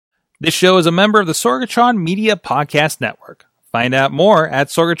This show is a member of the Sorgatron Media Podcast Network. Find out more at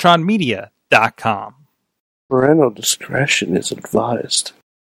sorgatronmedia.com. Parental discretion is advised.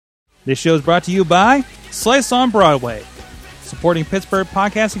 This show is brought to you by Slice on Broadway, supporting Pittsburgh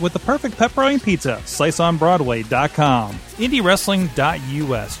podcasting with the perfect pepperoni pizza. SliceOnBroadway.com.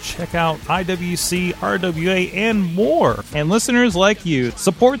 IndieWrestling.us. Check out IWC, RWA, and more. And listeners like you,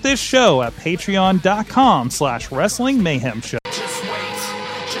 support this show at Patreon.com/Wrestling Mayhem Show.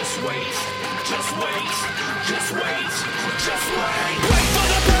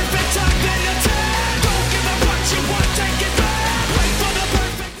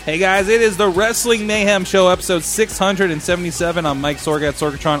 Hey guys, it is the Wrestling Mayhem Show, episode 677. I'm Mike Sorg at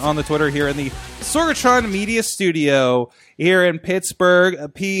Sorgatron on the Twitter here in the Sorgatron Media Studio here in Pittsburgh,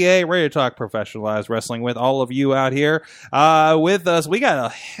 PA, ready to talk professionalized wrestling with all of you out here. With us, we got a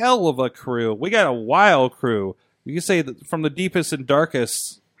hell of a crew. We got a wild crew. You can say that from the deepest and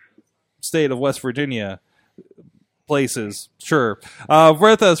darkest state of West Virginia. Places, sure.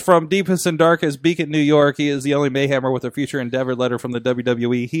 With us from deepest and darkest Beacon, New York, he is the only Mayhemmer with a future endeavor letter from the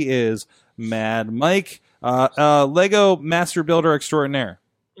WWE. He is Mad Mike, Lego Master Builder Extraordinaire.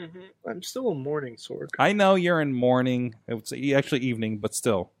 Mm-hmm. I'm still in mourning, Sorg. I know you're in mourning. It's actually evening, but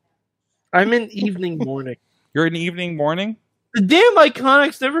still. I'm in evening mourning. You're in evening mourning? The damn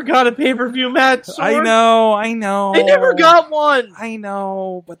Iconics never got a pay-per-view match, Sorg. I know. They never got one. I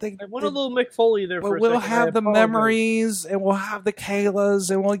know, but I want a little Mick Foley there for a second. We'll have the memories, and we'll have the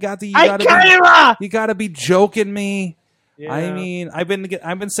Kaylas, and we'll got the. You gotta be joking me. Yeah. I mean, I've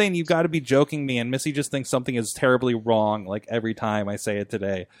been saying you got to be joking me, and Missy just thinks something is terribly wrong. Like every time I say it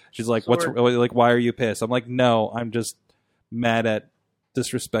today, she's like, Sorg. Why are you pissed?" I'm like, "No, I'm just mad at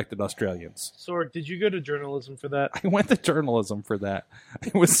disrespected Australians." Sorg, did you go to journalism for that? I went to journalism for that.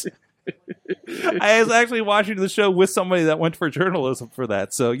 I was actually watching the show with somebody that went for journalism for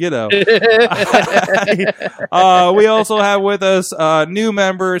that. So, you know. We also have with us new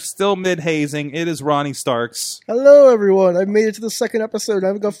member, still mid-hazing. It is Ronnie Starks. Hello, everyone. I've made it to the second episode. I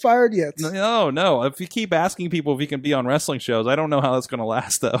haven't got fired yet. No. If you keep asking people if you can be on wrestling shows, I don't know how that's going to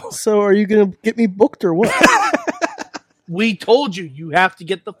last, though. So are you going to get me booked or what? We told you have to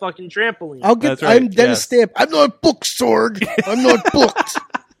get the fucking trampoline. I'm Dennis Stamp. I'm not booked, Sorg. I'm not booked.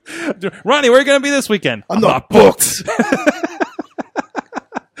 Ronnie, where are you going to be this weekend? I'm not booked.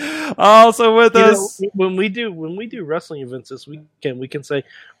 Also with us, when we do wrestling events this weekend, we can say,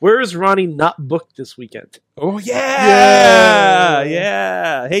 "Where is Ronnie not booked this weekend?" Oh yeah.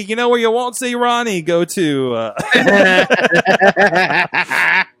 Hey, you know where you won't see Ronnie? Go to.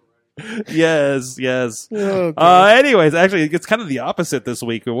 Yes. Okay. Anyways, actually, it's kind of the opposite this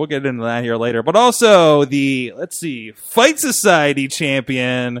week. We'll get into that here later. But also the Fight Society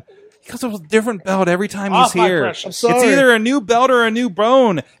champion. He comes up with a different belt every time he's here. I'm sorry. It's either a new belt or a new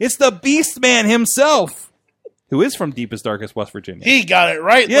bone. It's the Beast Man himself, who is from deepest, darkest West Virginia. He got it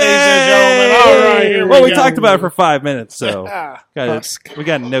right, Yay! ladies and gentlemen. All right, here we go. talked about it for 5 minutes, so we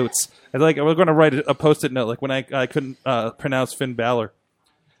got notes. We're going to write a post-it note, like when I couldn't pronounce Finn Balor.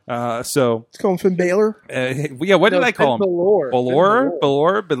 So let's call him Finn Balor. What did I call him? Balor,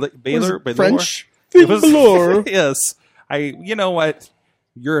 French. Finn Balor. Yes. You know what?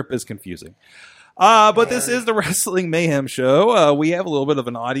 Europe is confusing. But this is the Wrestling Mayhem Show. We have a little bit of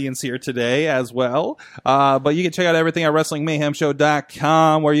an audience here today as well. But you can check out everything at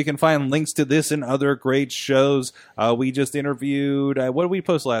WrestlingMayhemShow.com, where you can find links to this and other great shows. We just interviewed, what did we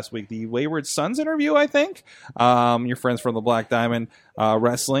post last week? The Wayward Sons interview, I think. Your friends from the Black Diamond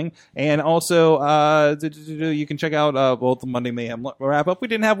Wrestling. And also, you can check out both the Monday Mayhem wrap-up. We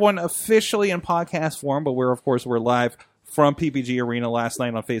didn't have one officially in podcast form, but we're live from PPG Arena last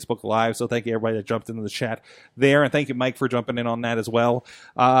night on Facebook Live. So thank you everybody that jumped into the chat there. And thank you, Mike, for jumping in on that as well.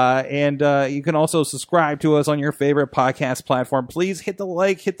 And you can also subscribe to us on your favorite podcast platform. Please hit the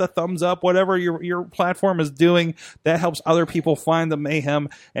like, hit the thumbs up, whatever your platform is doing. That helps other people find the Mayhem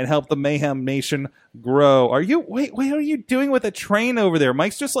and help the Mayhem Nation grow. What are you doing with a train over there?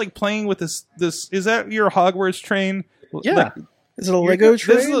 Mike's just like playing with this. Is that your Hogwarts train? Yeah. Is it a Lego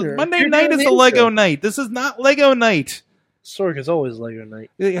train? Monday night is a Lego night. This is not Lego night. Sorg is always Lego night.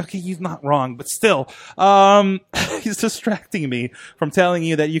 Okay, he's not wrong, but still, he's distracting me from telling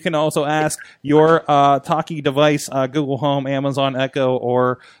you that you can also ask your talkie device, Google Home, Amazon Echo,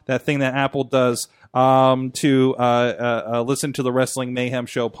 or that thing that Apple does, to listen to the Wrestling Mayhem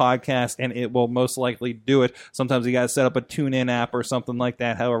Show podcast, and it will most likely do it. Sometimes you got to set up a TuneIn app or something like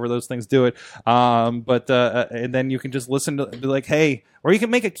that, however those things do it. And then you can just listen to, be like, hey, or you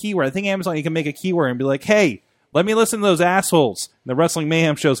can make a keyword. I think Amazon, you can make a keyword and be like, hey, let me listen to those assholes. The Wrestling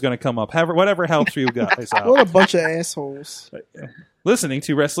Mayhem Show is going to come up. Whatever helps you guys out. What a bunch of assholes. listening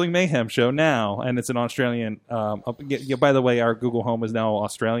to Wrestling Mayhem Show now, and it's an Australian. By the way, our Google Home is now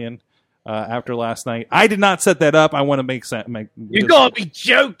Australian. After last night, I did not set that up. I want to make sense. You gotta be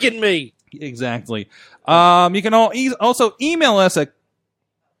joking me. Exactly. You can also email us at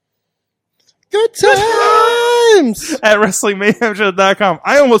Good times. at WrestlingMayhemShow.com.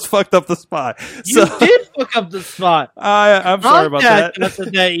 I almost fucked up the spot. You did fuck up the spot. I'm sorry about that. Contact us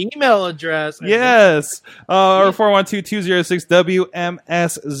at that email address. Yes. Or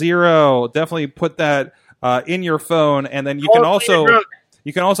 412-206-WMS0. Definitely put that in your phone, and then you can also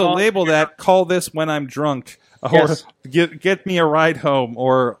label that "Call this when I'm drunk," Yes. or get me a ride home,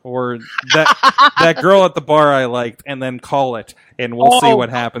 or that girl at the bar I liked, and then call it, and we'll see what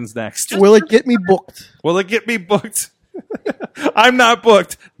happens next. Will it get me booked? Will it get me booked? I'm not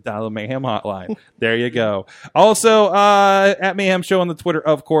booked. Dial the Mayhem hotline. There you go. Also, at Mayhem Show on the Twitter,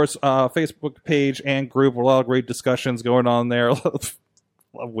 of course, Facebook page and group. A lot of great discussions going on there. A lot of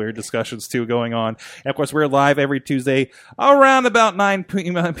weird discussions too going on. And of course, we're live every Tuesday around about 9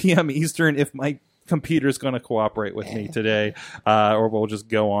 p.m. Eastern. If my computer's going to cooperate with me today, or we'll just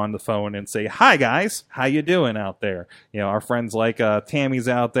go on the phone and say, "Hi guys, how you doing out there?" You know, our friends like Tammy's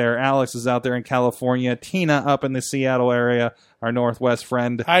out there, Alex is out there in California, Tina up in the Seattle area, our Northwest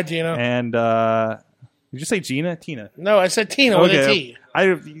friend. Hi, Gina. And did you say Gina? Tina? No, I said Tina with a T.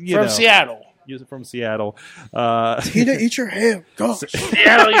 From Seattle. Use it from Seattle. Tina, eat your ham. Gosh.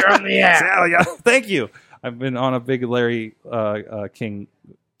 Seattle, you're on the air. Seattle, yeah. Thank you. I've been on a big Larry King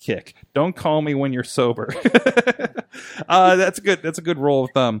kick. Don't call me when you're sober. That's good. That's a good rule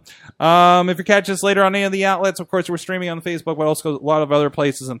of thumb. If you catch us later on any of the outlets, of course, we're streaming on Facebook, but also a lot of other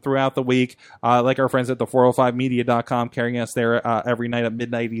places and throughout the week, like our friends at the 405media.com, carrying us there every night at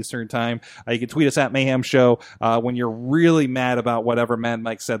midnight Eastern time. You can tweet us at Mayhem Show when you're really mad about whatever Mad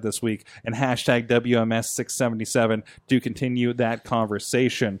Mike said this week, and hashtag WMS677 to continue that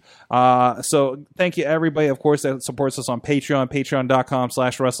conversation. So thank you, everybody, of course, that supports us on Patreon,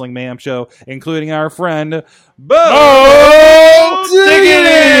 patreon.com/Wrestling Mayhem Show, including our friend Bo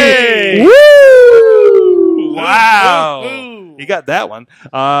Diggity! Woo! Wow. Woo! You got that one.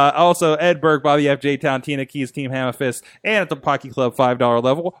 Also, Ed Berg, Bobby F. J. Town, Tina Keys, Team Hammerfist, and at the Pocky Club $5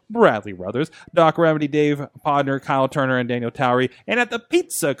 level, Bradley Brothers, Doc Remedy, Dave Podner, Kyle Turner, and Daniel Towery. And at the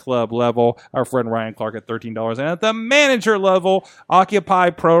Pizza Club level, our friend Ryan Clark at $13. And at the manager level,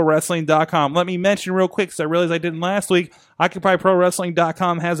 OccupyProWrestling.com. Let me mention real quick, because I realized I didn't last week,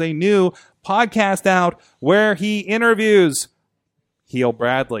 OccupyProWrestling.com has a new podcast out where he interviews Heel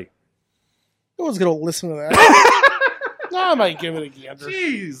Bradley. No one's going to listen to that. No, I might give it a gander.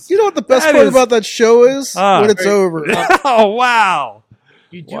 Jeez. You know what the best part about that show is? When it's over. Oh, wow.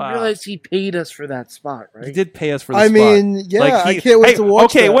 You do realize he paid us for that spot, right? He did pay us for the I spot. mean, yeah, I can't wait to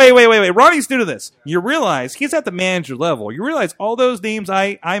watch Okay, that. wait. Ronnie's new to this. You realize he's at the manager level. You realize all those names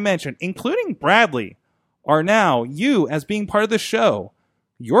I mentioned, including Bradley, are now you, as being part of the show,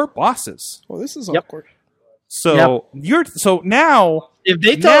 your bosses. Well, this is Yep. awkward. So now If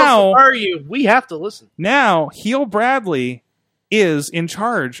they tell us to fire you, we have to listen. now Heel Bradley is in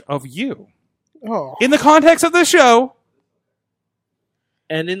charge of you. Oh. In the context of the show,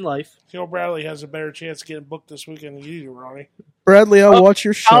 And in life. Gil Bradley has a better chance of getting booked this weekend than you do, Ronnie. Bradley, I'll watch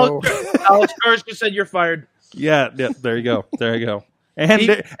your show. Alex Karska said you're fired. yeah, there you go. There you go. And He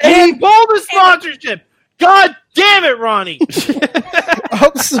pulled the sponsorship. God damn it, Ronnie.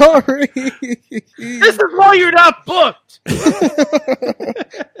 I'm sorry. This is why you're not booked.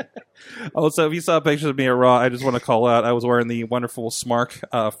 Also, if you saw pictures of me at Raw, I just want to call out, I was wearing the wonderful Smark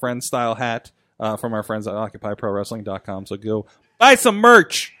friend-style hat from our friends at OccupyProWrestling.com. So go buy some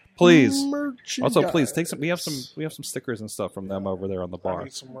merch, please. Also, please take some. We have some stickers and stuff from them over there on the I bar.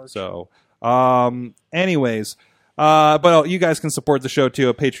 need some merch. So, anyways, but you guys can support the show too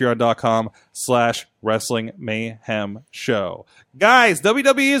at patreon.com/Wrestling Mayhem Show. Guys,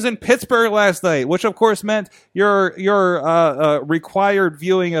 WWE is in Pittsburgh last night, which of course meant your required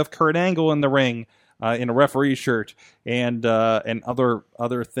viewing of Kurt Angle in the ring in a referee shirt and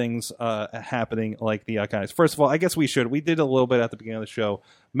other things happening like the guys. First of all, I guess we did a little bit at the beginning of the show.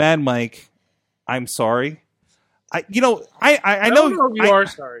 Mad Mike, I'm sorry. I know you are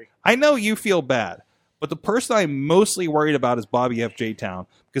sorry. I know you feel bad, but the person I'm mostly worried about is Bobby F. J. Town,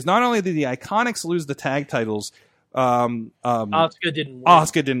 because not only did the Iconics lose the tag titles, Asuka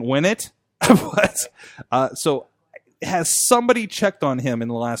didn't win it. but so has somebody checked on him in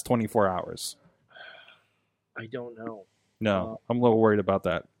the last 24 hours? I don't know. No, I'm a little worried about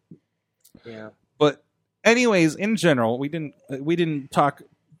that. Yeah. But anyways, in general, we didn't talk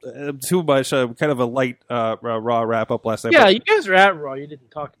too much. Kind of a light Raw wrap up last night. Yeah, but- you guys are at Raw. You didn't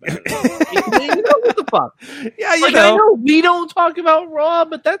talk about it. You know, what the fuck? yeah, you Like, know. I know we don't talk about Raw,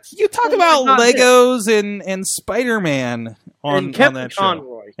 but that's You talk totally about not it. Legos and Spider-Man on And Kevin that show.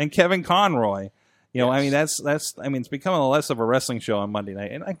 Conroy. And Kevin Conroy. You know, I mean, Yes. it's becoming less of a wrestling show on Monday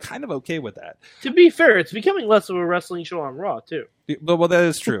night, and I'm kind of okay with that. To be fair, it's becoming less of a wrestling show on Raw too. But well, that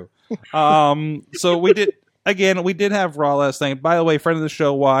is true. So we did have Raw last night. By the way, friend of the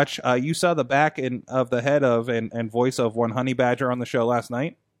show, watch. You saw the back of the head of and voice of one Honey Badger on the show last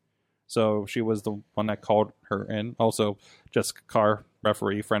night. So she was the one that called her in. Also, Jessica Carr,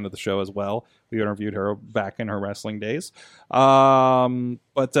 referee, friend of the show as well. We interviewed her back in her wrestling days. And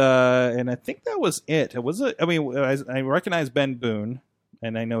I think that was it. It was. I recognize Ben Boone,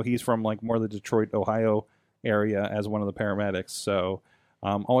 and I know he's from like more the Detroit, Ohio area as one of the paramedics. So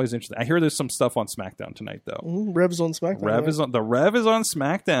always interesting. I hear there's some stuff on SmackDown tonight though. Rev's on SmackDown. Rev is on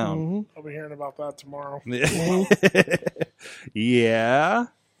SmackDown. Mhm. I'll be hearing about that tomorrow. Yeah.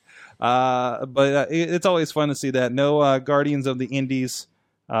 It's always fun to see that. No Guardians of the Indies.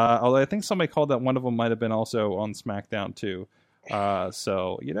 Although I think somebody called that one of them might have been also on SmackDown too.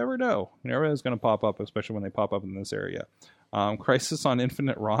 So you never know. You never know who's going to pop up, especially when they pop up in this area. Crisis on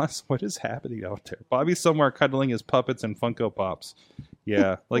Infinite Ross. What is happening out there? Bobby's somewhere cuddling his puppets and Funko Pops.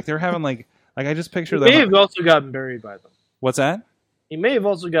 Yeah, like they're having like I just picture He may them. have also gotten buried by them. What's that? He may have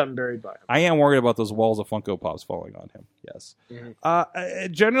also gotten buried by him. I am worried about those walls of Funko Pops falling on him. Yes.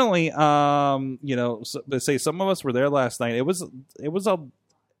 Mhm. Generally, let's say some of us were there last night. It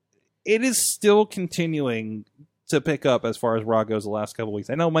is still continuing to pick up as far as Raw goes the last couple weeks.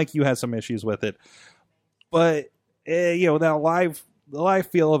 I know, Mike, you had some issues with it, but the live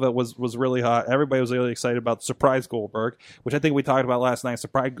feel of it was really hot. Everybody was really excited about Surprise Goldberg, which I think we talked about last night.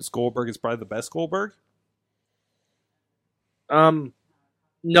 Surprise Goldberg is probably the best Goldberg.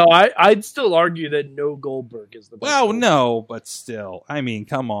 No, I'd still argue that no Goldberg is the best. Well, Goldberg. no, but still, I mean,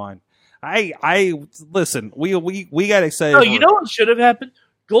 come on. I listen. We got excited. No, you know what should have happened?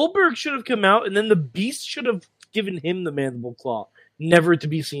 Goldberg should have come out, and then the Beast should have given him the mandible claw, never to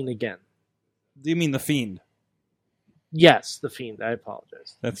be seen again. Do you mean the Fiend? Yes, the Fiend. I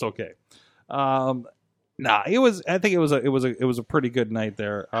apologize. That's okay. It was. I think it was a pretty good night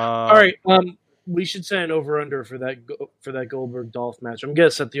there. All right. We should set an over under for that Goldberg Dolph match. I'm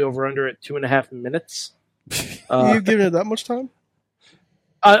gonna set the over under at 2.5 minutes. you giving it that much time?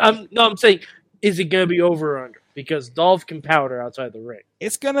 I'm saying, is it gonna be over or under? Because Dolph can powder outside the ring.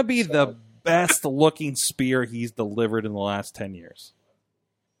 It's gonna be the best looking spear he's delivered in the last 10 years.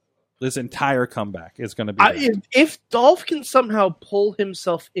 This entire comeback is going to be. If Dolph can somehow pull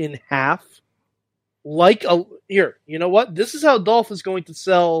himself in half, you know what? This is how Dolph is going to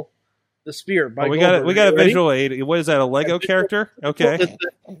sell the spear. By we Goldberg. got a Ready? visual aid. What is that? A Lego character? Okay.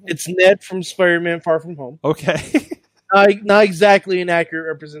 It's Ned from Spider-Man: Far From Home. Okay. Not exactly an accurate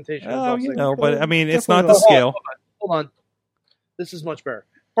representation. Of Oh, Dolph you Ziggler. know, but I mean, it's Definitely not the not. scale. Hold on. This is much better.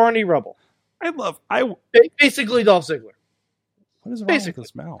 Barney Rubble. What Basically Dolph Ziggler. is wrong Basically. with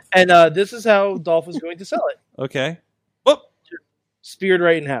his mouth? And this is how Dolph is going to sell it. Okay. Whoop. Speared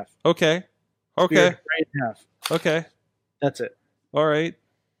right in half. Okay. Okay. Speared right in half. Okay. That's it. All right.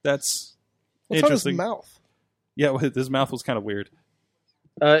 That's What's on his interesting. mouth? Yeah, his mouth was kind of weird.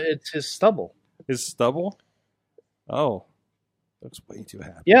 It's his stubble. His stubble? Oh. Looks way too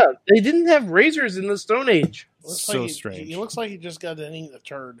happy. Yeah, they didn't have razors in the Stone Age. Looks So like strange. He looks like he just got done eating a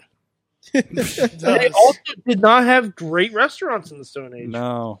turd. They also did not have great restaurants in the Stone Age.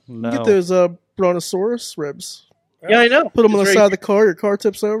 No. Get those brontosaurus ribs. Yeah, I know. Put them on the It's side right, of the car. Your car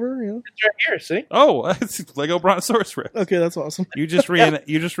tips over. You know? it's right here. See? Oh, it's Lego Brontosaurus Rex. Okay, that's awesome. You just reenact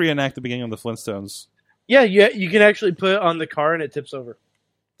the beginning of the Flintstones. Yeah, you can actually put it on the car and it tips over.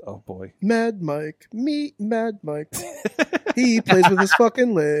 Oh boy. Mad Mike, meet Mad Mike. He plays with his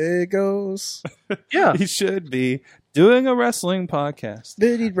fucking Legos. Yeah. He should be doing a wrestling podcast.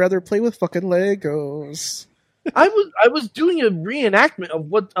 Then he'd rather play with fucking Legos. I was doing a reenactment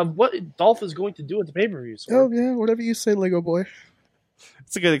of what Dolph is going to do at the pay-per-view. Oh yeah, whatever you say, Lego boy.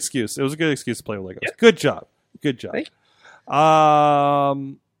 It's a good excuse. It was a good excuse to play with Legos. Yeah. Good job. Good job. Thank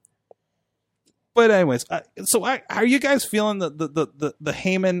But anyways, so are you guys feeling the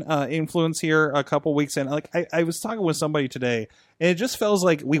Heyman influence here a couple weeks in? Like I was talking with somebody today, and it just feels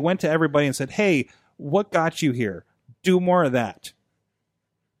like we went to everybody and said, "Hey, what got you here? Do more of that."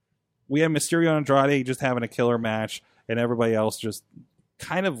 We had Mysterio and Andrade just having a killer match, and everybody else just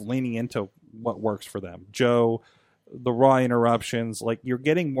kind of leaning into what works for them. Joe, the Raw interruptions, like you're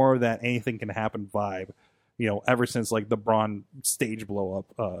getting more of that anything can happen vibe. You know, ever since like the Braun stage blow up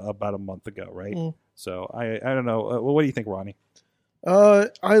about a month ago, right? Mm. So I don't know. What do you think, Ronnie?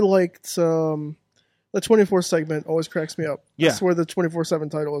 I liked the 24 segment. Always cracks me up. Yeah. That's where the 24/7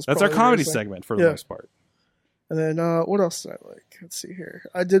 title is. That's our probably comedy racing. segment for the Yeah. most part. And then what else did I like? Let's see here.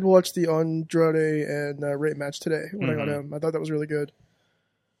 I did watch the Andrade and Ray match today when I got Mhm. him. I thought that was really good.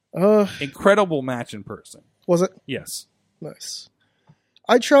 Incredible match in person. Was it? Yes. Nice.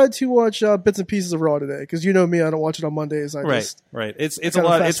 I tried to watch bits and pieces of Raw today because you know me, I don't watch it on Mondays. I Right. just Right. It's a kinda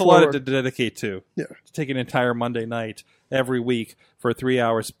lot. fast It's a lot forward. to dedicate to. Yeah. To take an entire Monday night every week for 3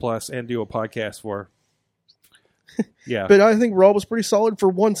 hours plus and do a podcast for. Yeah. But I think Raw was pretty solid for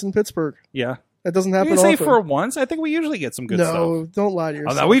once in Pittsburgh. Yeah. That doesn't happen You say often. for once. I think we usually get some good no, stuff. don't lie to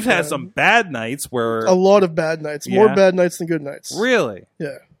yourself. Although we've had man. some bad nights where a lot of bad nights. More Yeah. bad nights than good nights. really.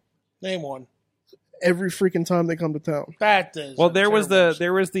 Yeah. Name one. Every freaking time they come to town. That is. Well, a there was terrible-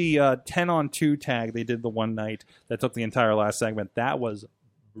 the 10-on-2 tag they did the one night that took the entire last segment. That was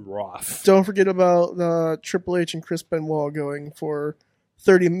rough. Don't forget about Triple H and Chris Benoit going for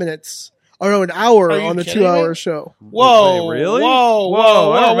 30 minutes. Or no, an hour Are you on the kidding 2-hour me? show. Whoa! Wait, really? Whoa! Whoa,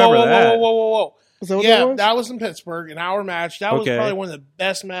 Whoa! I don't Whoa! remember Whoa! that. Whoa! Whoa! Whoa! Is that what Yeah, that was? that was in Pittsburgh. An hour match. That was Okay. probably one of the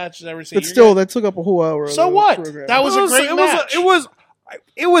best matches I've ever seen. But still, that took up a whole hour. Of So the what? program. That was a great match.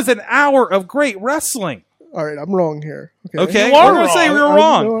 It was an hour of great wrestling. All right, I'm wrong here. Okay, You are we're gonna say we were I-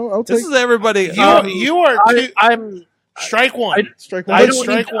 wrong. no, I'll This take is everybody. you are two, I'm. strike one. strike I one. don't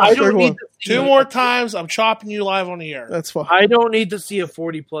strike need. one. I Strike don't one. need to see Two more times, I'm chopping you live on the air. That's fine. I don't need to see a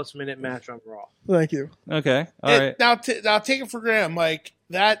 40+ minute match on Raw. Thank you. Okay, all It- right. Now take it for granted, Mike.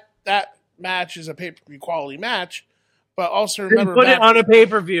 That match is a pay-per-view quality match, but also Then remember put back, it on a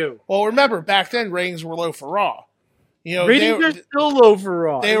pay-per-view. well, remember back then ratings were low for Raw. You know, Ratings are still low for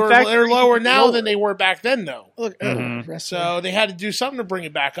Raw. they In were fact, they're lower now lower. than they were back then, though. Look, Mhm. wrestling. So they had to do something to bring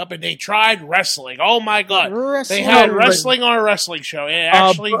it back up, and they tried wrestling. Oh my god, Wrestling. they had No, wrestling on a wrestling show. It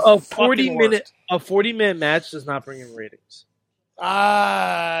actually a fucking 40-minute match does not bring in ratings.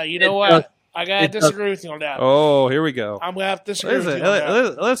 You know It what? does. I gotta It does. disagree with you on that. Oh, here we go. I'm gonna have to disagree with Listen, you on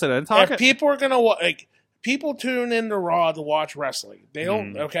that. listen. I'm talking. If people are gonna like, people tune into Raw to watch wrestling. They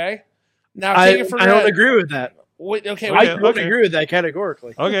don't. Okay. Now I take it for don't granted. agree with that. Wait, okay, I wait, don't okay. agree with that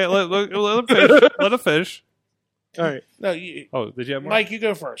categorically. Okay, let him fish. Let him fish. All right. No, Oh, did you have more? Mike, you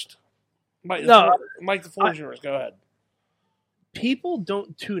go first. Mike, No. Mike, the floor is yours. Go ahead. People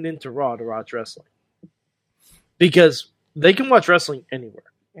don't tune into Raw to watch wrestling because they can watch wrestling anywhere.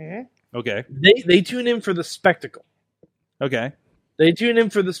 Mm-hmm. Okay, They tune in for the spectacle. okay. They tune in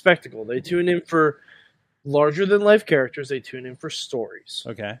for the spectacle. They tune in for larger than life characters. They tune in for stories.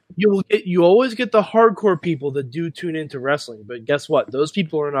 Okay. You always get the hardcore people that do tune into wrestling, but guess what? Those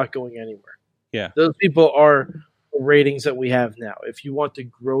people are not going anywhere. Yeah. Those people are the ratings that we have now. If you want to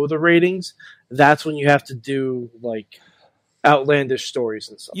grow the ratings, that's when you have to do like outlandish stories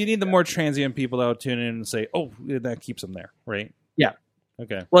and stuff. You need the more transient people that would tune in and say, "Oh, that keeps them there," right? Yeah.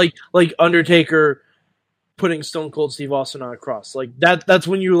 Okay. Like Undertaker putting Stone Cold Steve Austin on a cross. Like that's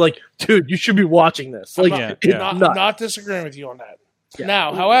when you're like, dude, you should be watching this. Like, Yeah, it's yeah. Not disagreeing with you on that. Yeah.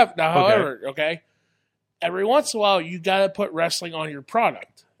 Now, however, okay, every once in a while you got to put wrestling on your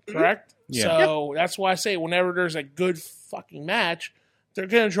product, correct? Yeah. So that's why I say whenever there's a good fucking match, they're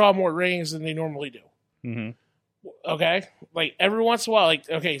going to draw more ratings than they normally do. Mm-hmm. Okay, like every once in a while, like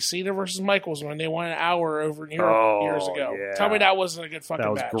okay, Cena versus Michaels when they won an hour over in Europe years ago. yeah. Tell me that wasn't a good fucking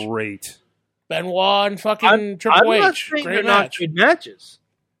That was match. great. Benoit and fucking I'm Triple not H, saying they're great not match. good matches.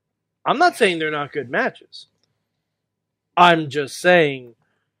 I'm not saying they're not good matches. I'm just saying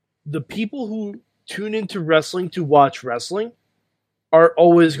the people who tune into wrestling to watch wrestling are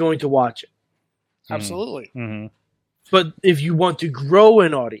always going to watch it. Absolutely. Mm-hmm. But if you want to grow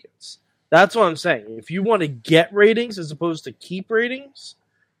an audience, that's what I'm saying. If you want to get ratings as opposed to keep ratings,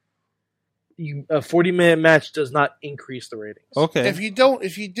 a 40-minute match does not increase the ratings. Okay. If you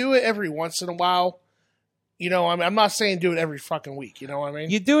do it every once in a while, you know, I'm not saying do it every fucking week. You know what I mean?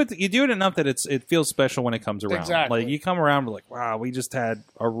 You do it enough that it feels special when it comes around. Exactly. Like you come around, we're like, wow, we just had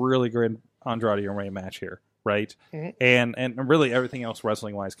a really great Andrade and Ray match here, right? Mhm. And really everything else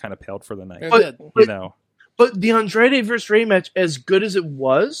wrestling wise kind of paled for the night. It But- did. You know. But the Andrade versus Ray match, as good as it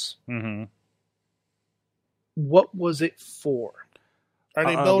was, Mm-hmm. what was it for? Are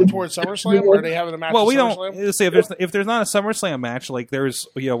they Um, building towards SummerSlam, or are they having a match? Well, at we SummerSlam? don't say if there's not a SummerSlam match, like there's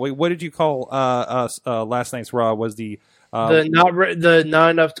what did you call last night's Raw was the The not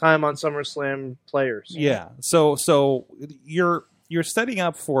enough time on SummerSlam players. yeah. So you're setting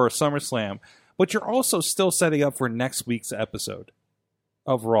up for SummerSlam, but you're also still setting up for next week's episode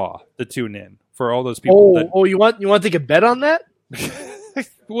of Raw to tune in for all those people. Oh, you want to take a bet on that?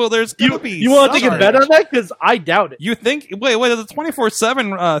 Well, there's gonna be. You want to take a some- bet on that? Because I doubt it. You think? Wait. The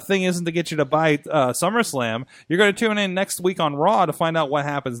 24/7 thing isn't to get you to buy SummerSlam. You're going to tune in next week on Raw to find out what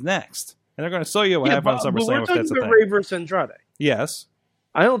happens next, and they're going to show you what happened on but we're SummerSlam if talking that's a about thing. Ray versus Andrade. Yes.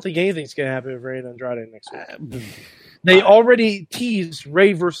 I don't think anything's going to happen with Ray and Andrade next week. They already teased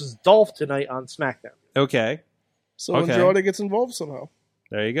Ray versus Dolph tonight on SmackDown. Okay. So Okay. Andrade gets involved somehow.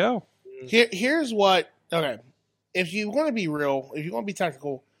 There you go. Here's what. Okay, if you want to be real, if you want to be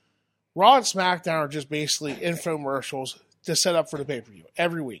technical, Raw and SmackDown are just basically infomercials to set up for the pay per view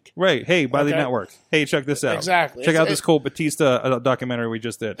every week. Right. Hey, by the Okay. network. Hey, check this out. Exactly. Check It's- out this cool Batista documentary we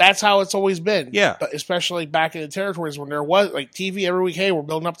just did. That's how it's always been. Yeah. But especially back in the territories when there was like TV every week. Hey, we're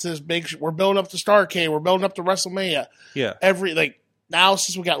building up to this big. We're building up to Starrcade. We're building up to WrestleMania. Yeah. Now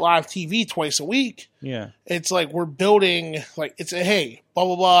since we got live TV twice a week, Yeah. it's like we're building like it's a hey blah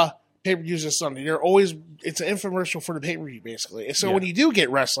blah blah pay per views this Sunday. It's an infomercial for the pay per view basically. And so Yeah. when you do get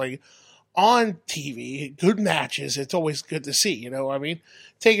wrestling on TV, good matches, it's always good to see. You know what I mean?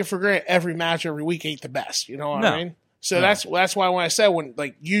 Take it for granted every match every week ain't the best. You know what No. I mean? So No. that's why when I said when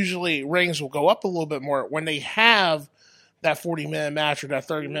like usually ratings will go up a little bit more when they have that 40-minute match or that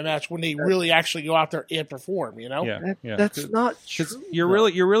 30-minute match when they really actually go out there and perform. You know? Yeah. Yeah. That's not 'Cause true. you're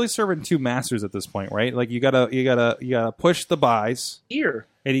really serving two masters at this point, right? Like you gotta push the buys, here.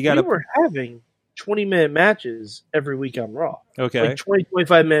 and you We gotta were having 20-minute matches every week on Raw. okay. Like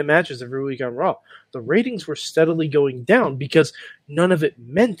 25-minute matches every week on Raw. The ratings were steadily going down because none of it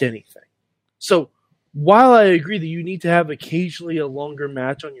meant anything. So while I agree that you need to have occasionally a longer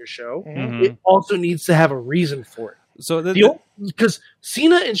match on your show, Mhm. it also needs to have a reason for it. So Because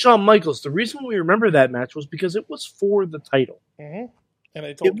Cena and Shawn Michaels, the reason we remember that match was because it was for the title. Mm-hmm. And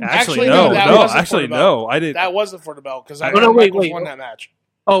I told actually that wasn't for the belt. no, I didn't. That wasn't for the belt because I Oh, no, know wait, Michaels wait. won that match.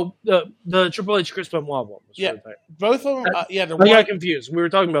 Oh, the Triple H Chris Benoit one was Yeah. for the title. Both of them, the I one, got confused. We were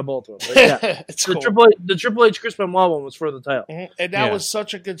talking about both of them. But yeah. it's the, cool. Triple H Chris Benoit one was for the title. Mhm. And that Yeah. was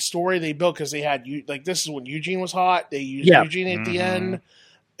such a good story they built because they had like this is when Eugene was hot. They used Yeah. Eugene at the Mhm. end,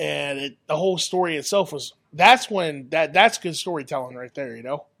 and the whole story itself was that's when that's good storytelling right there. You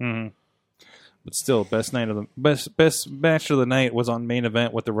know, Mhm. But still, best match of the night was on main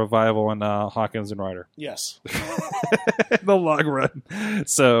event with the Revival and Hawkins and Ryder. yes, The long run.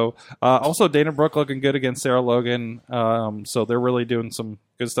 So also Dana Brooke looking good against Sarah Logan. So they're really doing some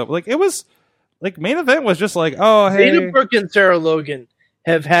good stuff. Like it was like main event was just like, oh hey, Dana Brooke and Sarah Logan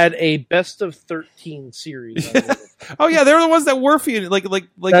have had a best of 13 series. I believe. oh yeah, they're the ones that were feuding. Like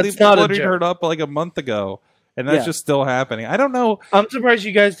That's they not a floated joke. her up like a month ago, and that's Yeah. just still happening. I don't know. I'm surprised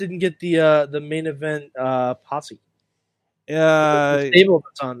you guys didn't get the main event posse. The stable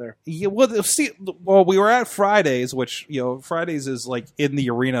that's on there. Yeah, well, we were at Fridays, which Fridays is like in the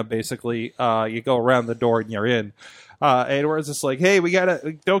arena basically. You go around the door and you're in. And we're just like, hey,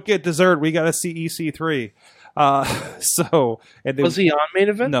 don't get dessert. We gotta see EC3. Was he on main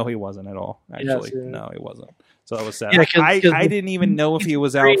event? No, he wasn't at all. Actually, Yes, yeah. no, he wasn't. So that was sad. Yeah, 'cause I didn't even know if he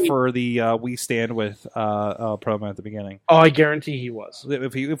was out EC3 for the We Stand With promo at the beginning. Oh, I guarantee he was.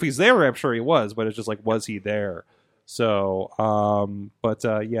 If he's there, I'm sure he was. But it's just like, was he there? So,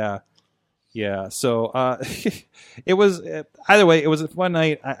 yeah. So, it was either way. It was a fun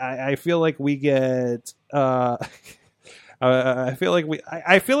night. I feel like we get. I feel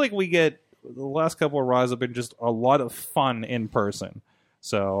like we get the last couple of Raws have been just a lot of fun in person.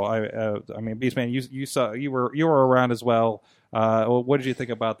 So I mean, Beastman, you were around as well. What did you think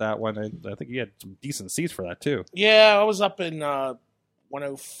about that one? I think you had some decent seats for that too. yeah, I was up in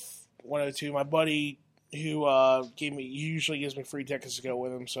 102. My buddy who usually gives me free tickets to go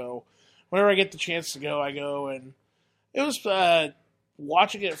with him. So whenever I get the chance to go, I go, and it was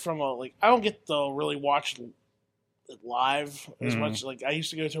watching it from I don't get to really watch it live as much. Like I used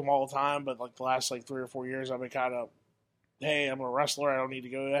to go to them all the time, but like the last 3 or 4 years, I've been kind of, hey, I'm a wrestler, I don't need to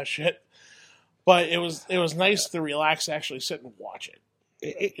go to that shit. But it was nice to relax, to actually sit and watch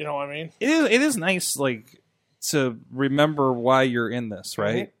it. You know what I mean? It is nice, like, to remember why you're in this,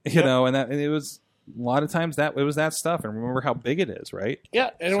 right? Mhm. You Yep. know, and it was a lot of times it was that stuff, and remember how big it is, right?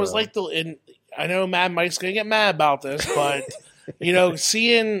 Yeah, and it was So- like and I know Mad Mike's gonna get mad about this, but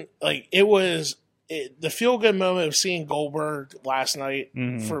seeing the feel good moment of seeing Goldberg last night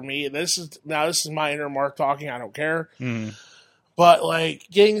Mhm. for me. This is my inner Mark talking. I don't care, Mm. but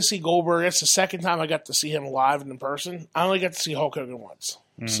getting to see Goldberg. That's the second time I got to see him live and in person. I only got to see Hulk Hogan once,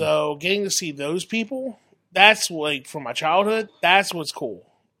 Mhm. so getting to see those people. That's from my childhood. That's what's cool.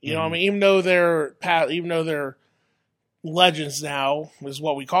 You know what I mean? Even though they're legends now, is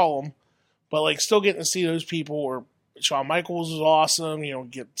what we call them. But still getting to see those people, or Shawn Michaels was awesome. You don't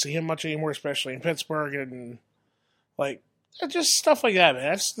get to see him much anymore, especially in Pittsburgh. And Just stuff like that, man.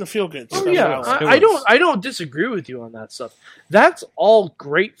 That's the feel good Oh stuff. yeah, that I like. I don't disagree with you on that stuff. That's all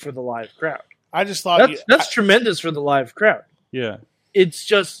great for the live crowd. I just thought That's tremendous for the live crowd. Yeah. It's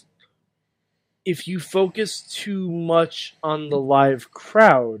just if you focus too much on the live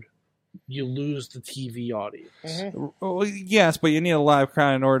crowd, you lose the TV audience. Well, yes, but you need a live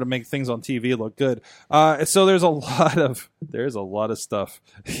crowd in order to make things on TV look good. So there's a lot of stuff.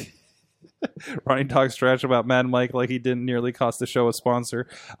 Ronnie talks trash about Mad Mike like he didn't nearly cost the show a sponsor.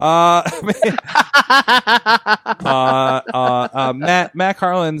 Matt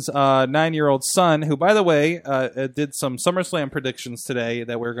Harlan's 9-year-old son, who, by the way, did some SummerSlam predictions today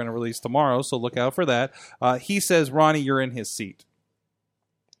that we're going to release tomorrow, so look out for that. He says, Ronnie, you're in his seat.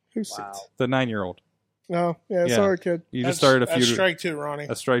 Who's Wow. The 9-year-old. Oh, yeah, Yeah. sorry, kid. You just started a feud. That's strike two, Ronnie.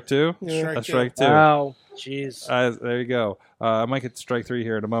 A strike two? Yeah. A strike two. Wow, jeez. There you go. I might get strike three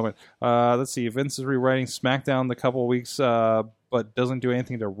here in a moment. Let's see. Vince is rewriting SmackDown the couple of weeks, but doesn't do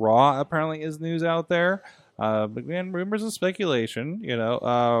anything to Raw, apparently, is news out there. But again, rumors and speculation, you know.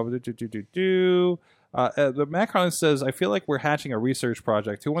 The Matt Collins says, I feel like we're hatching a research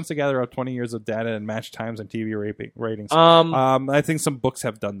project. Who wants to gather up 20 years of data and match times and TV ratings? I think some books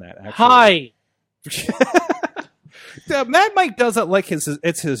have done that, actually. Hi. Yeah, Mad Mike does it like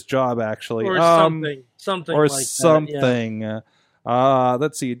it's his job, actually. Or something or like something. That, yeah.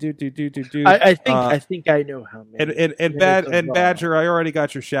 Let's see. I think I know how many. And Badger, I already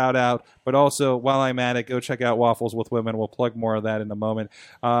got your shout out, but also while I'm at it, go check out Waffles with Women. We'll plug more of that in a moment.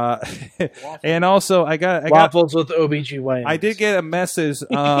 And also, I got Waffles with OBGYN. I did get a message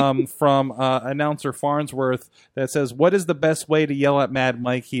from announcer Farnsworth that says, "What is the best way to yell at Mad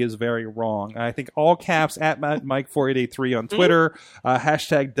Mike? He is very wrong." I think all caps at Mad Mike 4883 on Twitter,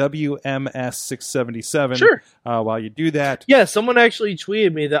 hashtag WMS677. Sure. While you do that, Yeah, someone actually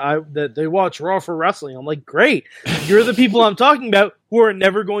tweeted me that they watch Raw for wrestling. I'm like, great. You're the people I'm talking about who are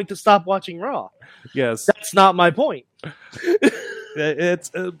never going to stop watching Raw. yes, That's not my point. it's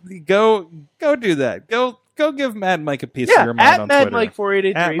go do that. Go give Mad Mike a piece of Yeah, your mind at on Mad Twitter. Mike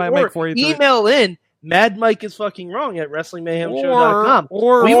 4883 At Mad or Mike 483. email in Mad Mike is fucking wrong at WrestlingMayhemShow.com.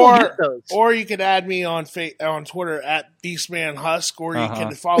 Or We will get those. Or you can add me on Twitter at Beastman Husk, or you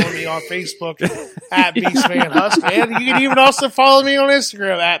can follow me on Facebook at Beastman Husk, and you can even also follow me on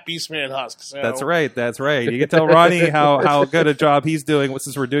Instagram at Beastman Husk. So. That's right. You can tell Ronnie how good a job he's doing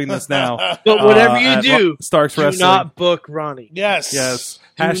since we're doing this now. But whatever you at do, Starks do Wrestling. not book Ronnie. Yes.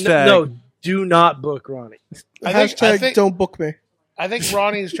 Hashtag. Do not book Ronnie. I Hashtag think, don't book me. I think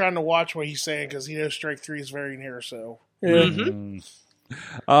Ronnie is trying to watch what he's saying because he knows strike three is very near. So Yeah. Mhm.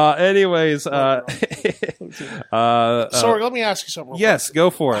 Anyways, sorry, let me ask you something. Real yes, go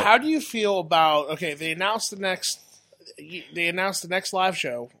for quick. it. How do you feel about? Okay, they announced the next live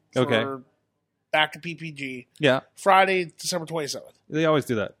show. For Okay. Back to PPG Yeah, Friday, December 27th. they always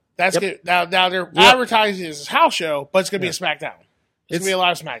do that. That's good. Now they're advertising it as a house show, but it's going to be a SmackDown. It's going to be a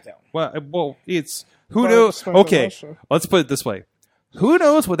live SmackDown. Well, it's who Well, knows. it's not the Okay, last show. let's put it this way: who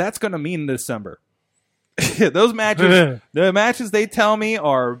knows what that's going to mean in December? Those matches, the matches they tell me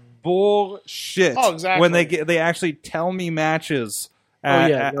are bullshit. Oh, exactly. When they actually tell me matches.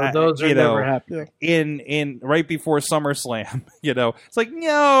 Those are never happening. in right before SummerSlam. It's like,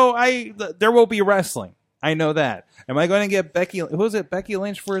 no, there will be wrestling. I know that. Am I going to get Becky? Who was it? Becky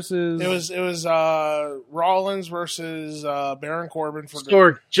Lynch versus? It was Rollins versus Baron Corbin for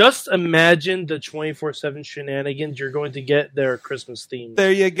Stork, just imagine the 24/7 shenanigans you're going to get their Christmas theme.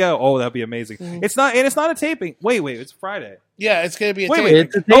 There you go. Oh, that'd be amazing. It's not a taping. Wait, it's Friday. Yeah, it's going to be a Wait, taping.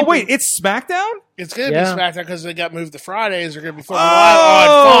 It's a Oh, taping. wait, it's SmackDown. It's going to Yeah. be SmackDown because they got moved to Fridays. They're going to be filming live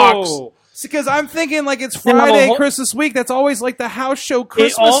on Fox. Because I'm thinking like it's Yeah, Friday, well, Christmas week. That's always like the house show It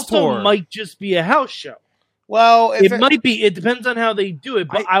Christmas also tour. might just be a house show. Well, if It might be. It depends on how they do it.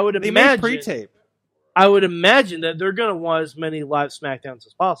 But I would they may imagine. pre-tape. I would imagine that they're going to want as many live SmackDowns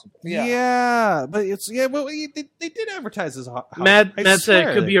as possible. Yeah. But well, they did advertise as a house. Matt I said swear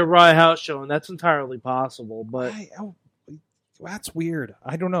it could they- be a Raw house show, and that's entirely possible. But that's weird.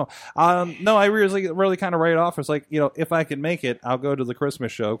 I don't know. No, I really kind of write it off. It's like, if I can make it, I'll go to the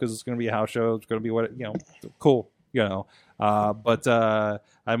Christmas show because it's going to be a house show. It's going to be cool. But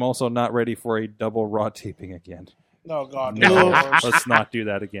I'm also not ready for a double Raw taping again. Oh God, No, no. let's not do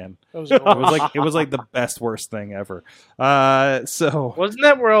that again. That was It was like the best worst thing ever. So wasn't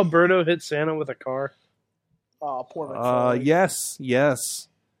that where Alberto hit Santa with a car? Oh, poor McFarlane. yes.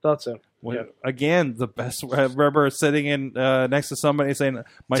 Thought so. Again, the best. I remember sitting in next to somebody saying,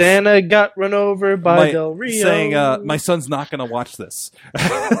 Santa got run over by Del Rio. saying, my son's not going to watch this.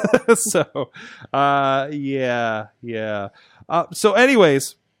 So, yeah. So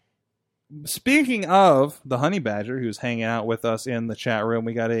anyways, speaking of the Honey Badger, who's hanging out with us in the chat room,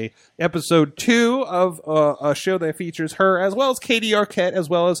 we got a episode 2 of a show that features her, as well as Katie Arquette, as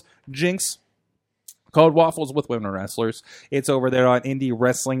well as Jinx, called Waffles with Women Wrestlers. It's over there on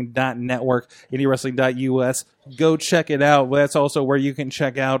IndieWrestling.network, IndieWrestling.us. Go check it out. That's also where you can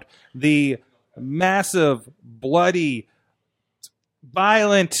check out the massive, bloody,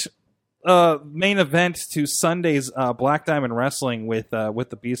 violent main event to Sunday's Black Diamond Wrestling with the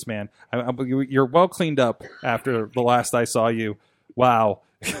Beastman. You're well cleaned up after the last I saw you. Wow.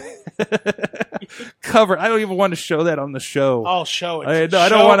 Covered. I don't even want to show that on the show. I'll show it. I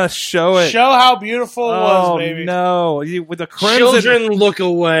don't want to show it. Show how beautiful it was, baby. No, with the crimson. Children look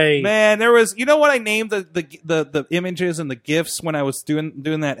away. Man, there was. You know what I named the images and the gifs when I was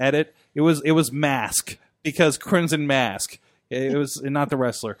doing that edit? It was Mask, because Crimson Mask. It was not the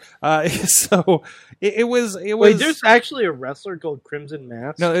wrestler. So it was. Wait, there's actually a wrestler called Crimson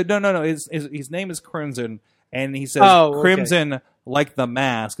Mask? No. His name is Crimson, and he says Crimson like the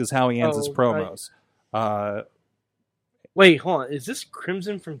mask is how he ends his promos. Wait, hold on. Is this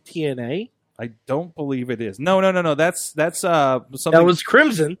Crimson from TNA? I don't believe it is. No. That's something. That was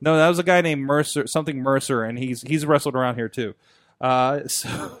Crimson. No, that was a guy named Mercer, and he's wrestled around here too.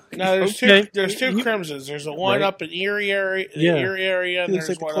 So no, there's two Crimsons. There's a one up in Erie area, and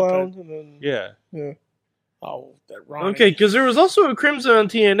there's one up in yeah. Oh, that Ronnie. Okay, because there was also a Crimson on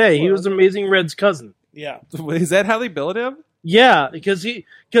TNA. He was Amazing Red's cousin. Yeah, is that how they billed him? Yeah, because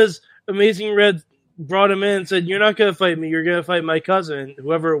Amazing Red brought him in and said, "You're not going to fight me. You're going to fight my cousin." And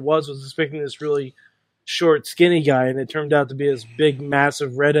whoever it was expecting this really short, skinny guy, and it turned out to be this big,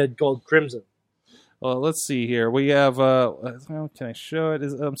 massive redhead called Crimson. Well, let's see here. We have. Can I show it?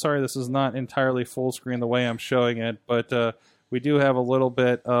 I'm sorry, this is not entirely full screen the way I'm showing it, but we do have a little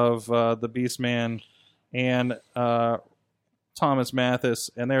bit of the Beastman and Thomas Mathis,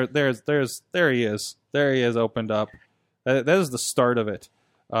 and there he is. There he is, opened up. That is the start of it.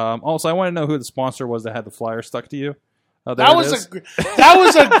 Also, I want to know who the sponsor was that had the flyer stuck to you. Oh, that was a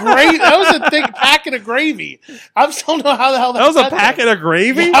thick packet of gravy. I still don't know how the hell that was a packet of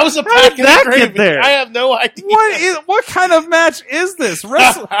gravy. Yeah, that was a packet of gravy. Get there? I have no idea. What kind of match is this?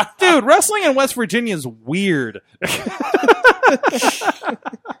 Dude, wrestling in West Virginia is weird.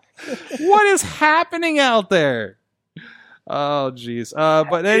 What is happening out there? Oh, jeez.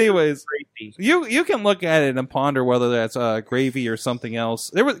 But anyways, you can look at it and ponder whether that's gravy or something else.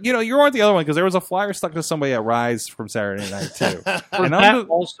 There was, you weren't the other one because there was a flyer stuck to somebody at Rise from Saturday night too. Was that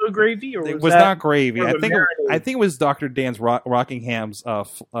also gravy, or it was not gravy? I think it was Dr. Dan's Rockingham's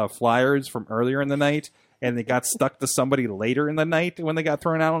flyers from earlier in the night, and they got stuck to somebody later in the night when they got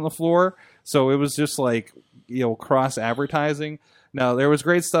thrown out on the floor. So it was just like cross advertising. No, there was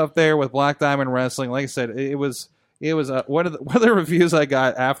great stuff there with Black Diamond Wrestling. Like I said, it was one of the reviews I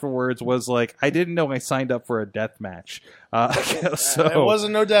got afterwards was like, I didn't know I signed up for a death match. So it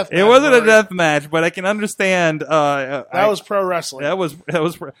wasn't no death match. It wasn't a death match, but I can understand. That was pro wrestling. That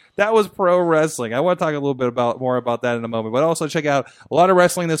was pro wrestling. I want to talk a little bit more about that in a moment, but also check out a lot of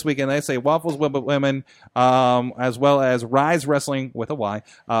wrestling this weekend. They say Waffles with Women, as well as Rise Wrestling with a Y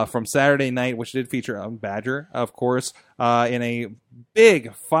from Saturday night, which did feature Badger, of course, in a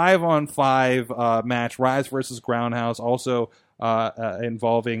big 5-on-5 match, Rise versus Groundhouse, also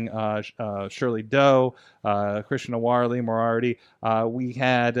involving Shirley Doe, Christian Awar, Lee Moriarty. We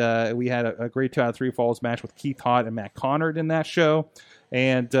had a great 2 out of 3 falls match with Keith Hott and Matt Connard in that show,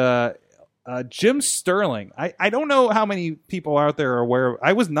 and Jim Sterling. I don't know how many people out there are aware of.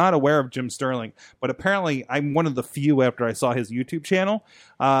 I was not aware of Jim Sterling, but apparently I'm one of the few after I saw his YouTube channel.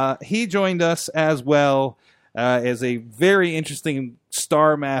 He joined us as well. As a very interesting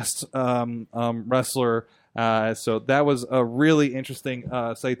star-masked wrestler. So that was a really interesting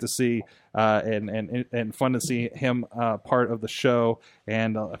sight to see and fun to see him part of the show.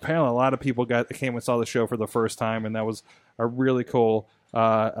 And apparently a lot of people came and saw the show for the first time, and that was a really cool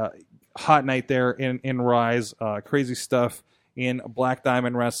hot night there in Rise. Crazy stuff in Black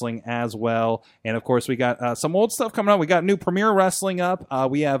Diamond Wrestling as well. And, of course, we got some old stuff coming up. We got new Premier Wrestling up.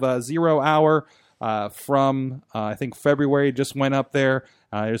 We have a 0 Hour from I think February just went up there.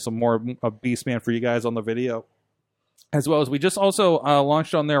 There's some more of Beastman for you guys on the video, as well as we just also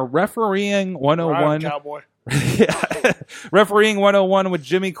launched on there Refereeing 101. Cowboy. Yeah. Refereeing 101 with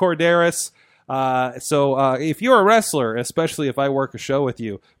Jimmy Corderas. So if you're a wrestler, especially if I work a show with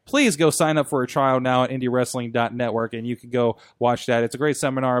you, please go sign up for a trial now at indiewrestling.network, and you can go watch that. It's a great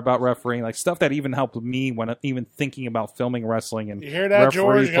seminar about refereeing, like stuff that even helped me when I'm even thinking about filming wrestling and You hear that,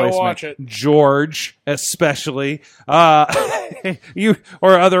 referee George? Go watch it. George, especially, you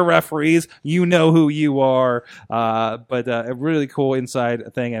or other referees, you know who you are. But a really cool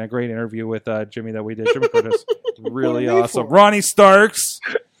inside thing and a great interview with Jimmy that we did. Jimmy Curtis, really What are they awesome. for? Ronnie Starks.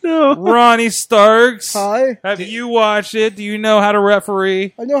 No. Ronnie Starks. Hi. Have you watched it? Do you know how to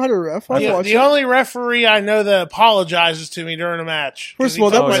referee? I know how to ref. I The, watch the it. only referee I know that apologizes to me during a match. First of all,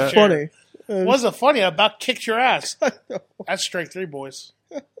 that Oh, was yeah. funny. It wasn't funny. I about kicked your ass. That's strike 3, boys.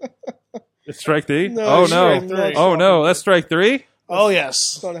 It's strike 3? No, Oh, it's no. strike three. Oh, no. That's strike 3? Oh,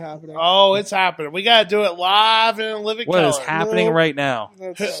 yes. It's not happening. Oh, it's happening. We got to do it live and in living What color. is happening No. right now?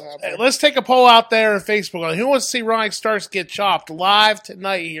 That's not Hey, happening. let's take a poll out there on Facebook. Who wants to see Ronnie Starks get chopped live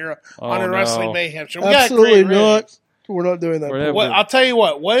tonight here on Oh, the Wrestling no. Mayhem Show? We got Absolutely great not. ratings. We're not doing that. Whatever. What, I'll tell you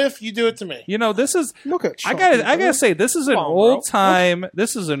what. What if you do it to me? You know, this is... Look at I Chucky, gotta bro. say, this is an Come on, old time.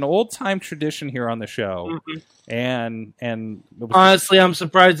 This is an old time tradition here on the show, Mhm. and it was- Honestly, I'm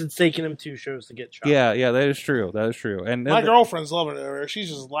surprised it's taken him 2 shows to get shot. yeah, that is true. That is true. And My girlfriend's loving it over there. She's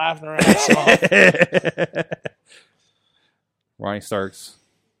just laughing her ass off. Ronnie Starks.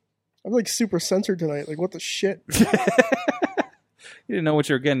 I'm like super censored tonight. Like, what the shit? You didn't know what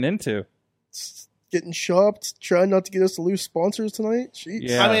you were getting into. Getting shopped, trying not to get us to lose sponsors tonight. Jeez.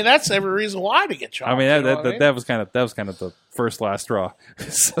 Yeah. I mean, that's every reason why to get chopped. I mean, you know what I mean? that was kind of the first last straw.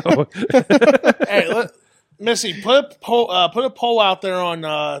 So Hey, Missy, put a poll out there on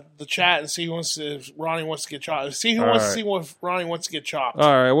the chat and see if Ronnie wants to get chopped. See who All wants right. to see if Ronnie wants to get chopped.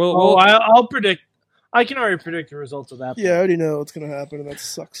 all right, Oh, I'll predict. I can already predict the results of that. Yeah, I already know what's going to happen, and that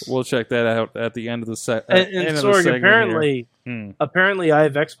sucks. we'll check that out at the end of the set. And Sorg, apparently I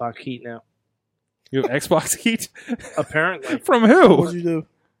have Xbox Heat now. You have Xbox Heat Apparently. from What who? would you do?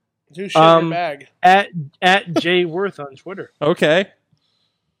 Do shit in your bag. At Jay Worth on Twitter. Okay.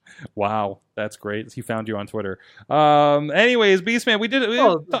 Wow, that's great. He found you on Twitter. Anyways, Beastman,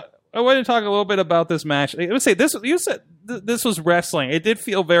 I wanted to talk a little bit about this match. I would say this. You said this was wrestling. It did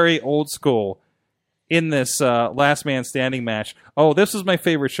feel very old school in this last man standing match. Oh, this was my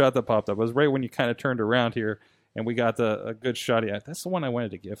favorite shot that popped up. It was right when you kind of turned around here, and we got a good shot. Yeah, that's the one I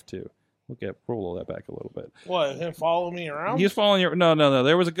wanted to give to. We'll roll that back a little bit. What, him follow me around? He's following your. No.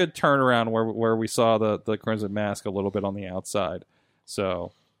 There was a good turnaround where we saw the Crimson Mask a little bit on the outside.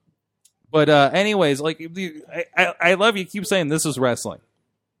 So, but anyways, like I love you. Keep saying this is wrestling.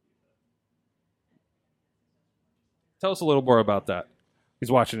 Tell us a little more about that. He's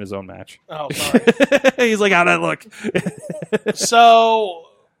watching his own match. Oh, sorry. He's like, how'd that look? So,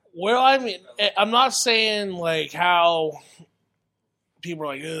 well, I mean, I'm not saying like how people are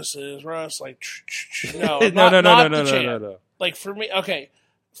like, this is wrestling. No, No. Like for me, okay,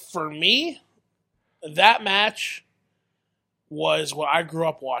 for me, that match was what I grew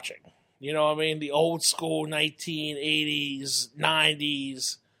up watching. You know what I mean? The old school 1980s,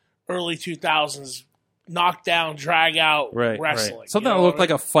 90s, early 2000s knockdown, drag out Right, wrestling. right. Something that looked like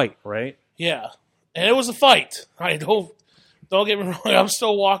a fight, right? Yeah, and it was a fight. I don't get me wrong. I'm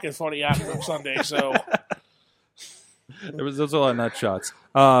still walking funny after Sunday, so There was a lot of nut shots,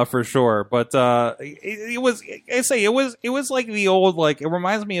 for sure. But it was, I say, it was like the old, like it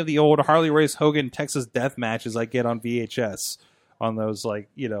reminds me of the old Harley Race Hogan Texas Death matches I get on VHS on those, like,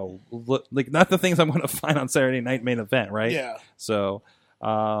 you know, like not the things I'm going to find on Saturday Night Main Event, right? yeah. So,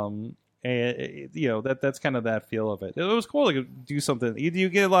 and you know, that's kind of that feel of it. It was cool to do something. You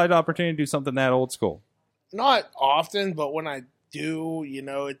get a lot of opportunity to do something that old school. Not often, but when I do, you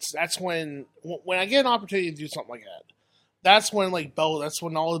know, that's when I get an opportunity to do something like that. That's when that's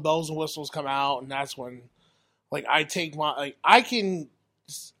when all the bells and whistles come out, and that's when like I take my like I can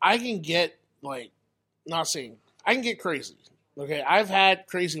get like not saying I can get crazy. Okay, I've had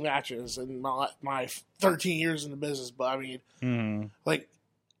crazy matches in my 13 years in the business, but I mean, Mm-hmm. like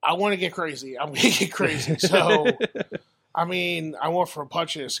I want to get crazy. I'm gonna get crazy. So I mean, I went from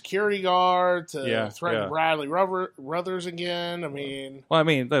punching a security guard to threatening Bradley Ruthers again. I mean, Well, I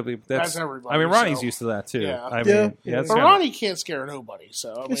mean, that's everybody. I mean, Ronnie's so. used to that too. Yeah. I Yeah. mean, that's But kinda- Ronnie can't scare nobody.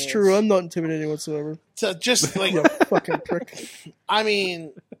 So I It's mean, true. I'm not intimidating whatsoever. to just like You fucking prick. I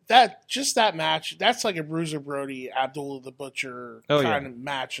mean that match. That's like a Bruiser Brody, Abdullah the Butcher Oh, kind of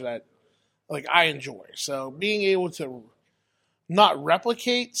match that like I enjoy. So being able to not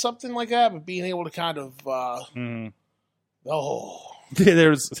replicate something like that, but being able to kind of Mhm.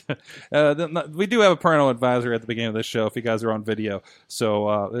 There's, we do have a parental advisory at the beginning of this show if you guys are on video,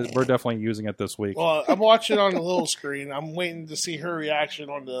 so we're definitely using it this week. Well, I'm watching on the little screen. I'm waiting to see her reaction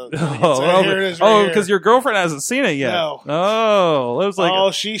on the. Here it is. Because your girlfriend hasn't seen it yet. No. Oh, it was like.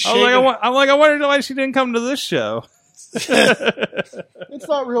 Oh, she's I shaking. I wondered why she didn't come to this show. It's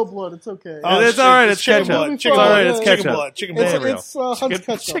not real blood. It's okay. Oh, it's all right. It's chicken ketchup. blood. It's all right. It's Chicken ketchup. blood. Chicken There blood. we go. It's Hunt's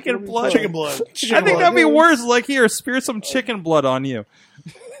ketchup. Chicken It'll be blood. fine. Chicken blood. I Chicken think blood. that'd be worse. Like, here, spear some chicken blood on you.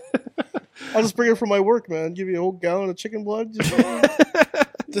 I'll just bring it from my work, man. Give you a whole gallon of chicken blood.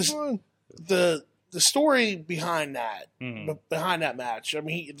 Just, This- the story behind that, behind that match. I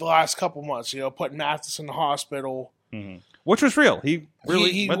mean, the last couple months, putting Mathis in the hospital. Which was real. He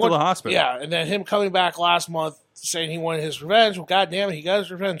really went to the hospital. Yeah, and then him coming back last month saying he wanted his revenge. Well, goddamn it, he got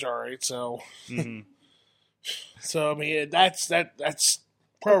his revenge, all right. So, so I mean, that's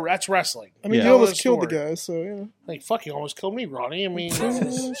wrestling. I mean, Yeah. you almost Tell killed the story. guy, so yeah. Like, fuck, you almost killed me, Ronnie. I mean,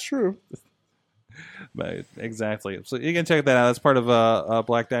 That's true. But exactly. So you can check that out. That's part of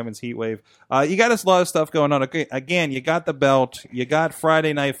Black Diamond's Heat Wave. You got a lot of stuff going on. Okay, again, you got the belt. You got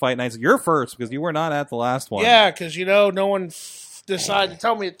Friday Night Fight Nights. You're first because you were not at the last one. yeah, because no one decided to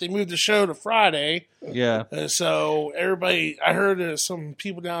tell me that they moved the show to Friday. Yeah. So everybody, I heard some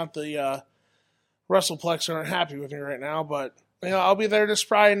people down at the WrestlePlex aren't happy with me right now, but I'll be there this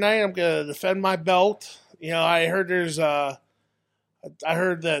Friday night. I'm gonna defend my belt. I heard I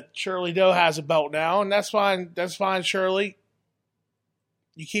heard that Shirley Doe has a belt now, and that's fine. That's fine, Shirley.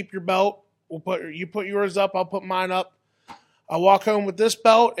 You keep your belt. You put yours up. I'll put mine up. I'll walk home with this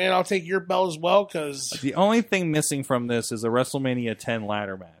belt, and I'll take your belt as well. Because The only thing missing from this is a WrestleMania 10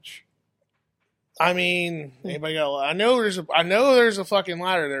 ladder match. I mean, anybody got? I know there's a fucking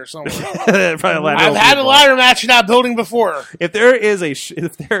ladder there somewhere. Probably I've had a ladder match in that building before. If there is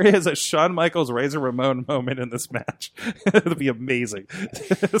a Shawn Michaels Razor Ramon moment in this match, it'll be amazing.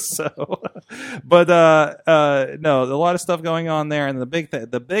 But no, a lot of stuff going on there, and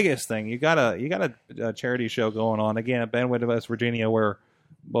the biggest thing you got a charity show going on again at Benwood, West Virginia, where.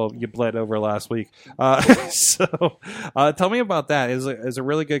 Well, you bled over last week. So tell me about that. Is a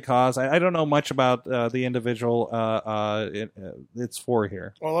really good cause. I don't know much about the individual it's for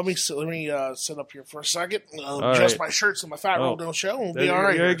here. Well, let me sit up here for a second. All Adjust right. my shirt so my fat roll don't show. And we'll be all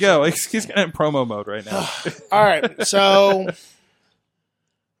right. There you here. go. He's in promo mode right now. All right. So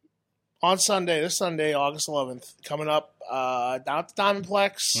on this Sunday, August 11th, coming up down at the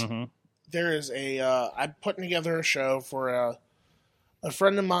Diamondplex, there is I'm putting together a show for a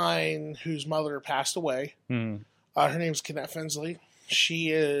friend of mine whose mother passed away. Her name's Kenneth Finsley.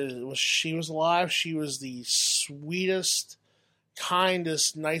 She was alive. She was the sweetest,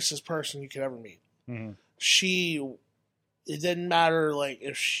 kindest, nicest person you could ever meet. It didn't matter like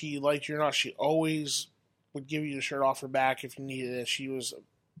if she liked you or not. She always would give you the shirt off her back if you needed it. She was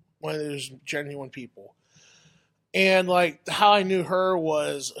one of those genuine people. And like how I knew her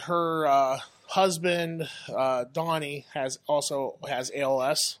was her husband, Donnie, has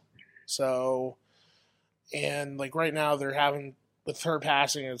ALS. So, and like right now they're having, with her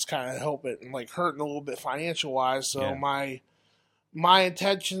passing, it's kind of hurting a little bit financial wise. So Yeah. my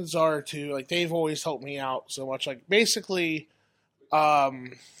intentions are to, like, they've always helped me out so much. Like basically, her,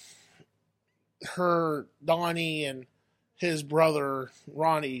 Donnie, and his brother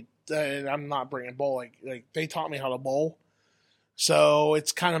Ronnie, and I'm not bringing bowl, like they taught me how to bowl. So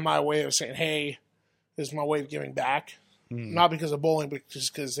it's kind of my way of saying, hey, this is my way of giving back. Not because of bowling, but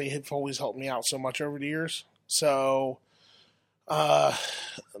just because they have always helped me out so much over the years. So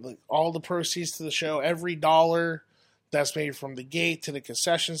all the proceeds to the show, every dollar that's made from the gate to the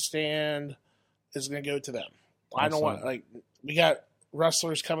concession stand is going to go to them. I don't want, like, we got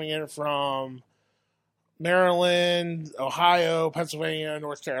wrestlers coming in from Maryland, Ohio, Pennsylvania,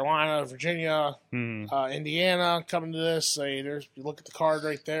 North Carolina, Virginia, Indiana coming to this. You look at the card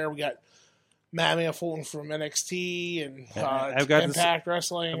right there. We got Matt Fulton from NXT and Impact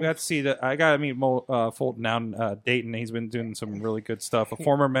Wrestling. I've got to see that. I got to meet Fulton down in Dayton. He's been doing some really good stuff. A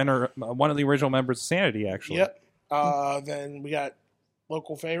former member, one of the original members of Sanity, actually. Yep. Then we got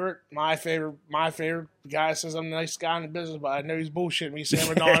local favorite, my favorite guy says I'm the nicest guy in the business, but I know he's bullshitting me,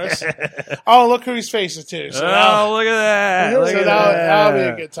 Sam Adonis. Oh, look who he's facing too. So look at that! Look at that'll be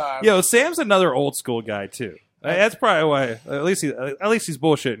that. a good time. Yo, Sam's another old school guy too. That's probably why. At least he's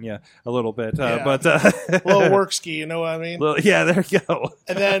bullshitting you a little bit. But a little work ski, you know what I mean? Yeah, there you go.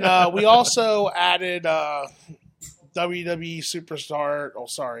 And then we also added WWE superstar. Oh,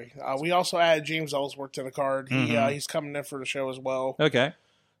 sorry. We also added James Ellsworth to the card. He's coming in for the show as well. Okay.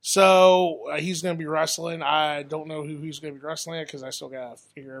 So he's going to be wrestling. I don't know who he's going to be wrestling at because I still got to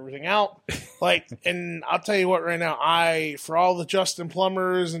figure everything out. And I'll tell you what, right now, for all the Justin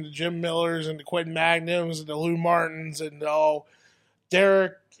Plumbers and the Jim Millers and the Quentin Magnums and the Lou Martins and all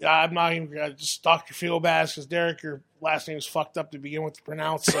Derek, I'm not even going to just Dr. Feelbad because Derek, your last name is fucked up to begin with to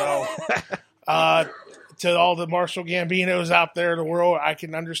pronounce. So to all the Marshall Gambinos out there in the world, I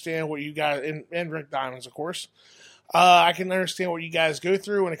can understand what you guys, and Rick Diamonds, of course. I can understand what you guys go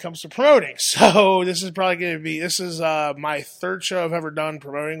through when it comes to promoting. So this is probably going to be, my third show I've ever done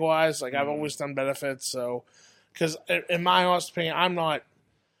promoting wise. Like I've always done benefits. So, because in my honest opinion,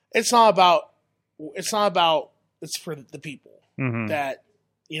 it's for the people that,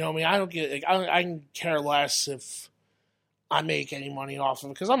 you know what I mean? I don't get, I can care less if I make any money off of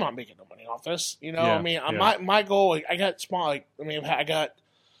it because I'm not making no money off this. You know what I mean? My goal, like I got small, like, I mean, I got,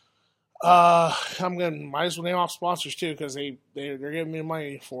 might as well name off sponsors too because they're giving me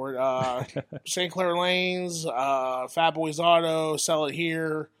money for it. St. Clair Lanes, Fat Boys Auto, Sell It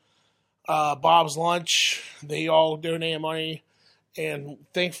Here, Bob's Lunch. They all donate money, and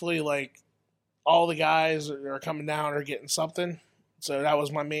thankfully, like all the guys that are coming down are getting something. So that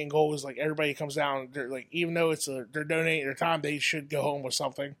was my main goal. Was like everybody comes down. They're like, even though they're donating their time, they should go home with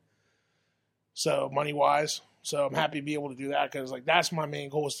something. So money wise. So I'm happy to be able to do that because, like, that's my main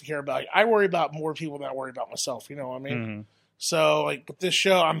goal is to care about. Like, I worry about more people than I worry about myself. You know what I mean? Mm-hmm. So, like, with this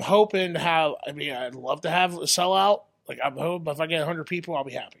show, I'm hoping to have. I mean, I'd love to have a sellout. Like, I'm hoping if I get 100 people, I'll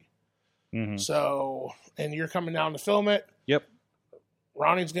be happy. Mm-hmm. So, and you're coming down to film it. Yep.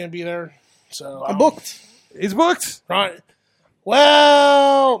 Ronnie's going to be there. So I'm booked. He's booked. Ronnie.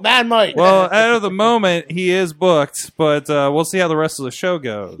 Well, Mad Mike. Well, out of the moment, he is booked, but we'll see how the rest of the show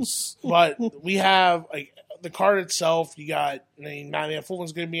goes. But we have, like, the card itself, you got, I mean, Madman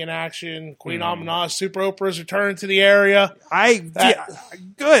Fulton's going to be in action. Queen Amanaz, Super Oprah's returning to the area.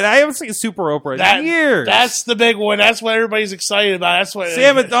 Good. I haven't seen Super Oprah in years. That's the big one. That's what everybody's excited about. That's what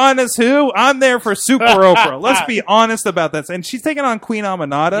Sam Adonis, who? I'm there for Super Oprah. Let's be honest about that. And she's taking on Queen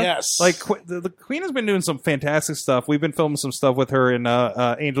Amanada. Yes. Like, the Queen has been doing some fantastic stuff. We've been filming some stuff with her in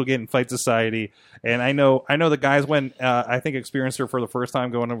Angel Gate and Fight Society. And I know the guys went, I think, experienced her for the first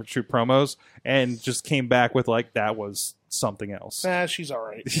time going over to shoot promos and just came back with, like, that was something else. Nah, she's all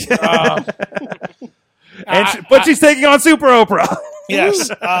right. But she's taking on Super Oprah. Yes.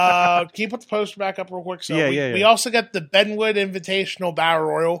 Can you put the poster back up real quick? So we also got the Benwood Invitational Battle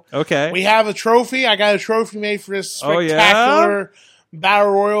Royal. Okay. We have a trophy. I got a trophy made for this spectacular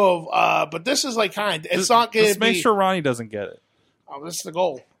Battle Royal of, but this is like it's not going to be. Just make sure Ronnie doesn't get it. Oh, this is the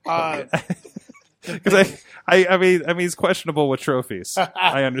goal. Because I mean, it's questionable with trophies.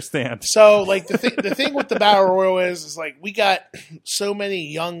 I understand. So, like the thing with the Battle Royal is like we got so many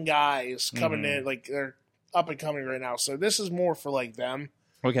young guys coming in, like they're up and coming right now. So this is more for like them.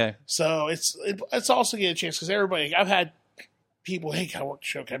 Okay. So it's also get a chance because everybody. I've had people, hey, can I work the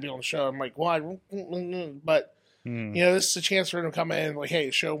show? Can I be on the show? I'm like, well, but you know, this is a chance for them to come in, like, hey,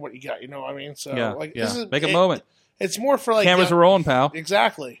 show what you got. You know what I mean? So this is make a moment. It's more for like cameras are rolling, pal.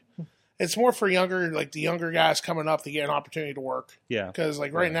 Exactly. It's more for the younger guys coming up to get an opportunity to work. Yeah. Because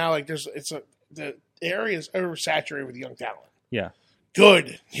like right now, like the area is oversaturated with young talent. Yeah.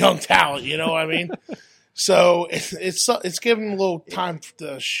 Good young talent, you know what I mean? So it's giving them a little time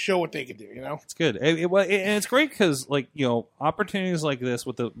to show what they can do, you know. It's good, and it's great because like you know opportunities like this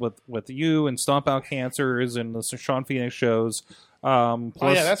with you and Stomp Out Cancers and the Sean Phoenix shows.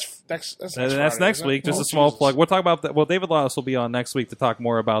 Plus, that's next week. Just a small plug. We'll talk about that. Well, David Lawless will be on next week to talk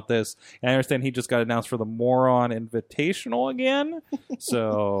more about this. And I understand he just got announced for the Moron Invitational again.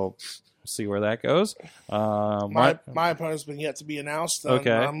 So we'll see where that goes. My opponent's been yet to be announced.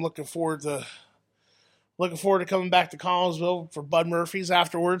 Okay, I'm looking forward to coming back to Collinsville for Bud Murphy's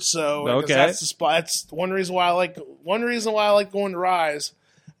afterwards. So that's the spot. That's one reason why I like going to Rise.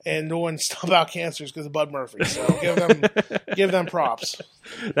 And doing Stomp Out Cancers because of Bud Murphy. So give them props.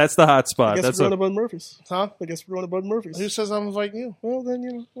 That's the hot spot. I guess we're going to Bud Murphy's. Huh? I guess we're going to Bud Murphy's. Who says I'm inviting you? Well, then,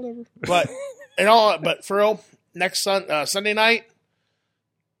 you know, whatever. But for real, next Sunday night,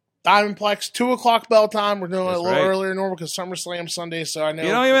 Diamondplex, 2:00 bell time. We're doing it a little earlier than normal because SummerSlam Sunday. So I know you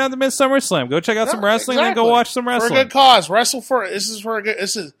don't even have to miss SummerSlam. Go check out some wrestling and then go watch some wrestling. For a good cause. This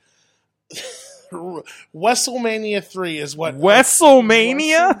is WrestleMania 3 is what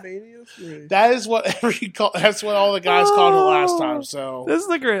WrestleMania 3. That is what that's what all the guys called it last time. So this is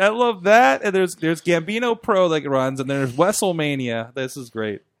the great. I love that. And there's Gambino Pro that runs, and there's WrestleMania. This is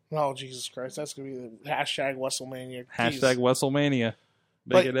great. Oh Jesus Christ, that's gonna be the hashtag WrestleMania. Hashtag WrestleMania.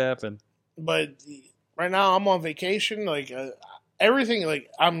 Make it happen. But right now I'm on vacation. Like everything. Like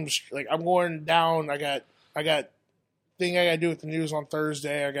I'm going down. I got thing I got to do with the news on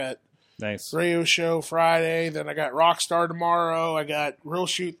Thursday. I got Nice. radio show Friday. Then I got Rockstar tomorrow. I got Real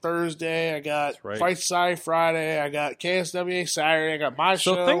Shoot Thursday. I got right. Fight Society Friday. I got KSWA Saturday. I got my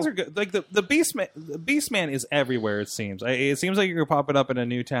So show. things are good. Like the Beastman is everywhere. It seems. It seems like you're popping up in a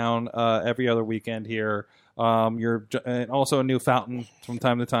new town every other weekend here. You're also a new fountain from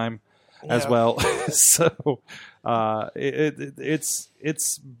time to time as well. So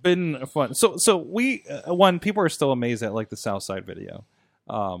it's been fun. So we people are still amazed at like the Southside video.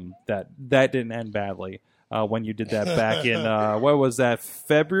 That didn't end badly when you did that back in what was that,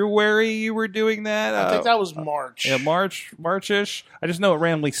 February? You were doing that. I think that was March. Yeah, March-ish. I just know it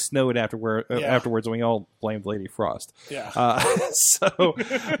randomly snowed afterwards, and we all blamed Lady Frost. Yeah.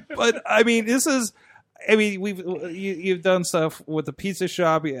 But I mean, you've done stuff with the pizza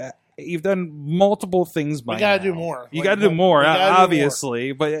shop. You've done multiple things by now. We gotta do more. You got to do more,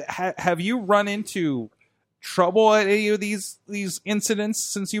 obviously. But have you run into trouble at any of these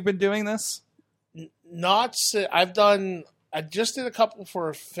incidents since you've been doing this? I just did a couple for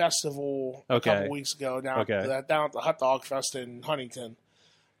a festival a couple weeks ago down at the Hot Dog Fest in Huntington.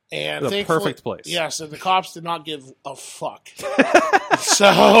 And the perfect place. Yes, and the cops did not give a fuck.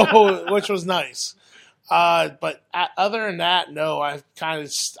 So, which was nice. But other than that, no, I kind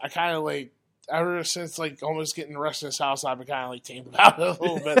of like, ever since like almost getting arrested in this house, I've been kind of like tamed about it a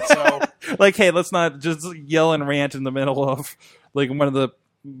little bit. So, like, hey, let's not just yell and rant in the middle of like one of the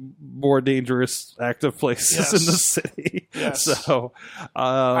more dangerous active places in the city. Yes. So,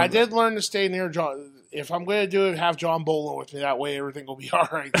 I did learn to stay near John. If I'm going to do it, have John Bolin with me. That way, everything will be all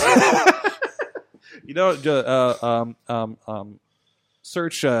right. You know,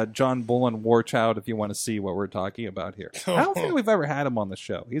 search John Bolin War Child if you want to see what we're talking about here. I don't think we've ever had him on the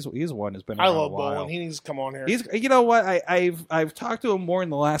show. He's one who's been around I love a while. Bolin. He needs to come on here. You know what? I've talked to him more in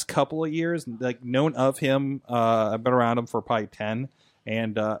the last couple of years, like known of him. I've been around him for probably 10,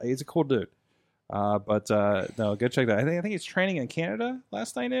 and he's a cool dude. But no, go check that. I think he's training in Canada.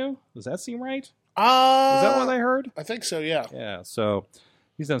 Last I knew, does that seem right? Is that what I heard? I think so. Yeah. Yeah. So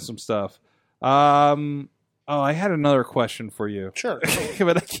he's done some stuff. I had another question for you. Sure.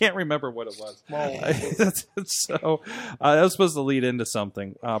 But I can't remember what it was. So that was supposed to lead into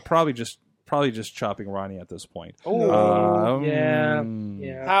something. Probably just chopping Ronnie at this point. Oh, yeah.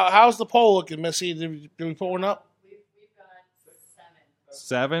 How's the poll looking, Missy? Did we pull one up? We've got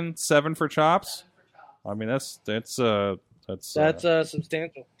 7. 7 for chops. I mean, that's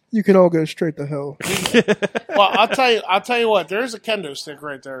substantial. You can all go straight to hell. Well, I'll tell you what. There's a kendo stick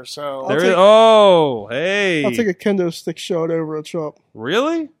right there. So hey, I'll take a kendo stick shot over a chop.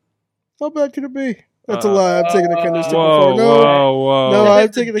 Really? How bad could it be? That's a lie. I've taken a kendo stick whoa, before. Whoa. No,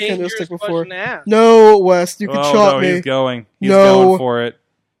 I've taken a kendo stick before. No, Wes, you can chop me. He's going. He's No. going for it.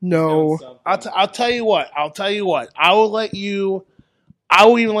 No. I'll tell you what. I will let you. I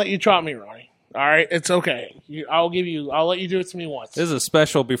will even let you chop me, Ronnie. All right, it's okay. I'll let you do it to me once. This is a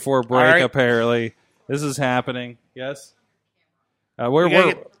special before break. Right. Apparently, this is happening. Yes. We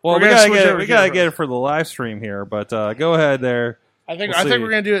gotta get it for the live stream here. But go ahead there. I think We'll see. we're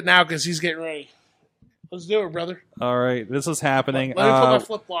gonna do it now because he's getting ready. Let's do it, brother. All right, this is happening. Let me put my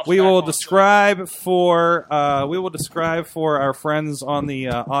flip-flops we back will on. describe for our friends on the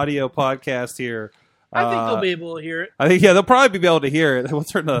audio podcast here. I think they'll be able to hear it. I think they'll probably be able to hear it. We'll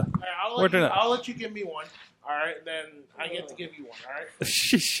turn the. All right, I'll let you give me one. All right, then I get to give you one. All right.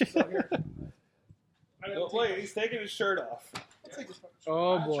 So here. Wait, he's taking his shirt off.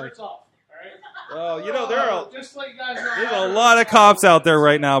 Oh boy. Shirt's off. All Oh, you know there are just to let you guys know. there's a lot of cops out there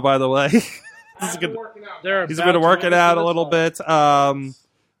right now. By the way, I've been working out. They're he's about been to working run out into a this little wall. bit.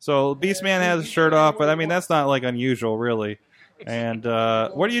 So Beastman has his shirt off, but I mean that's not like unusual, really. And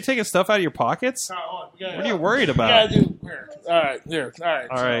what are you taking stuff out of your pockets? What are you worried about? do here. All right, here. All right.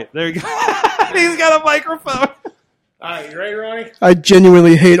 All right, there you go. He's got a microphone. All right, you ready, Ronnie? I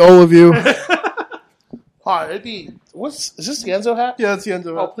genuinely hate all of you. Hi, it'd be. Is this the Enzo hat? Yeah, it's the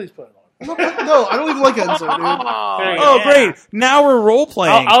Enzo. Oh, please put it on. No, I don't even like Enzo, dude. There you Oh, go. great! Now we're role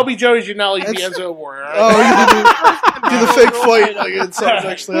playing. I'll be Joey Janelle. You be That's- Enzo Warrior. All Oh, right? you can do the fake fight like something's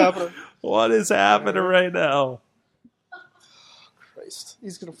actually happening. What is happening right now? Christ.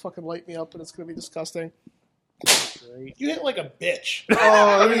 He's going to fucking light me up and it's going to be disgusting. You hit like a bitch.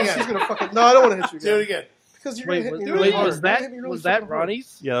 Oh, he's going to fucking... No, I don't want to hit you Do it again. again. Because you're Wait, going to hit me wait, really hard. was You're that gonna hit me really was that fucking hard.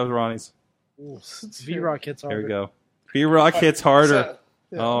 Ronnie's? Yeah, that was Ronnie's. V-Rock hits harder. There we go. B-Rock hits harder. So,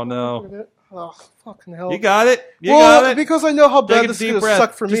 Yeah. Oh, no. Oh, fucking hell. You got it. You well, got it. because I know how bad Take a this is deep going to breath.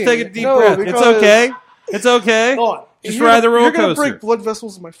 suck for me. Just take a deep No, breath. It's because okay. It's okay. Go on. Just you're ride the roller You're going to coaster. break blood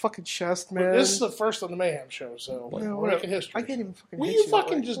vessels in my fucking chest, man. This is the first on the Mayhem show, so Yeah, we're whatever. making history. I can't even fucking Will hit you you.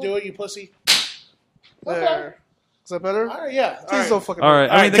 fucking Like, just do it, you pussy? There. Is that better? All right, yeah. Please don't fucking. All right.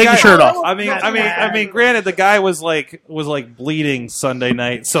 All right, the take guy, your shirt off. I mean, granted, the guy was like bleeding Sunday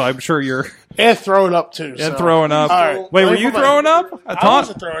night, so I'm sure you're And throwing up, too. so. throwing up. All right. Wait, were Let me you put my- throwing up? I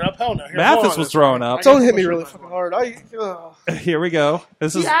wasn't throwing up. Hell no. Here, hold Mathis on was this throwing way. up. Don't hit me really fucking hard. Here we go.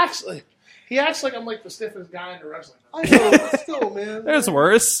 This is. He acts like I'm like the stiffest guy in the wrestling. I know, but still, man. There's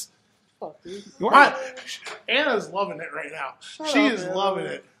worse. Fuck, dude. Anna's loving it right now. Shut She up, is man. loving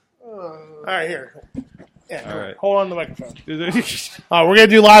it. All right, here. Yeah, All right. hold on to the microphone. We're gonna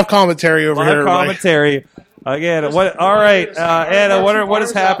do live commentary over here. Live commentary again. What? All right, Anna. What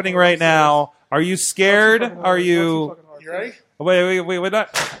is happening right now? Are you scared? Are you? You ready? Wait. We're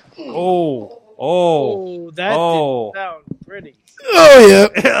not. Oh. Oh, that Oh. didn't sound pretty. Oh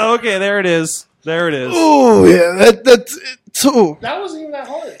yeah. Okay, there it is. There it is. Oh yeah. That's it. Oh, That wasn't even that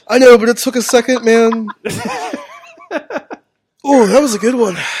hard. I know, but it took a second, man. Oh, that was a good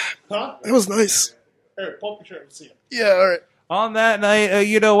one. Huh? That was nice. Here, pull up your shirt. Let's see it. Yeah. All right. On that night,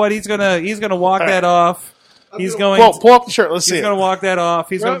 you know what? He's gonna walk that off. He's going. Pull up the shirt. Let's see He's it. gonna walk that off.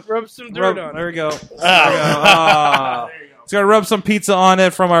 He's Rub gonna some dirt on There it. we go. Ah. He's gonna rub some pizza on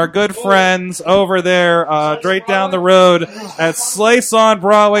it from our good friends over there, right down the road at Slice on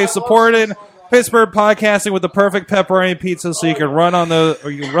Broadway, supporting Pittsburgh podcasting with the perfect pepperoni pizza, so you can run on those,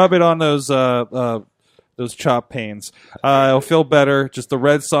 or you can rub it on those chop panes. It'll feel better. Just the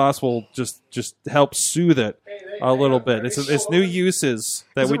red sauce will just help soothe it a little bit. It's new uses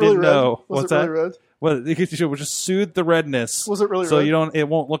that Was we it really didn't red? know. Was What's it really that? red? Well, it will just soothe the redness. Was it really so red? it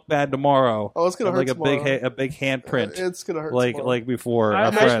won't look bad tomorrow. Oh, it's gonna like hurt a big tomorrow. a big handprint, It's gonna hurt. like tomorrow. before.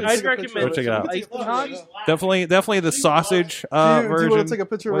 I'd friends. recommend Go check it out. iced hot. Definitely the sausage Do you version. want to take a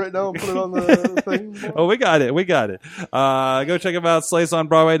picture right now and put it on the thing? Oh, we got it. Go check them out.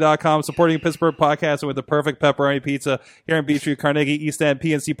 SliceOnBroadway.com, supporting Pittsburgh podcasting with the perfect pepperoni pizza here in Beechview, Carnegie, East End,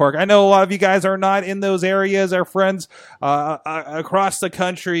 PNC Park. I know a lot of you guys are not in those areas. Our friends across the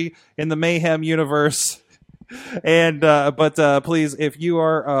country in the Mayhem universe. And but please, if you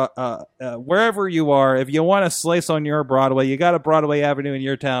are wherever you are, if you want to slice on your Broadway, you got a Broadway Avenue in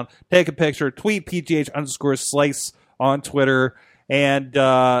your town, take a picture, tweet PGH_slice on Twitter, and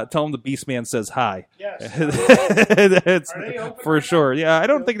tell them the Beastman says hi. Yes. It's Are they open for right sure. Yeah, I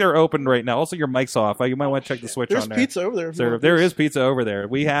don't think they're open right now. Also, your mic's off. You might want to check the switch There's on there. pizza over there. if you Sir, want there this. is pizza over there.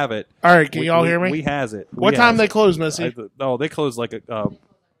 We have it. All right, can you all hear me? We has it. What time they close, Missy? No, they closed like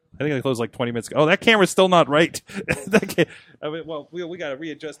I think they closed like 20 minutes ago. Oh, that camera's still not right. We got to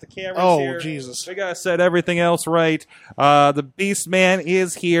readjust the cameras Oh, here. Jesus. We got to set everything else right. The Beast Man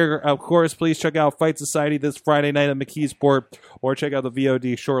is here. Of course, please check out Fight Society this Friday night at McKeesport, or check out the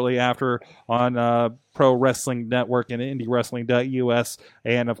VOD shortly after on Pro Wrestling Network and IndieWrestling.us.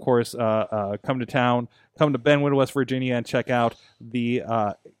 And, of course, come to town, come to Benwood, West Virginia, and check out the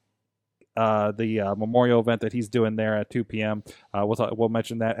memorial event that he's doing there at 2 p.m. We'll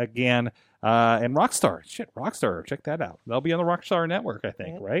mention that again. And Rockstar, check that out. They'll be on the Rockstar Network, I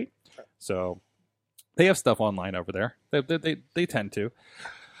think, right? So they have stuff online over there. They tend to.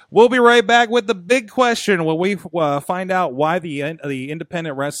 We'll be right back with the big question when we find out why the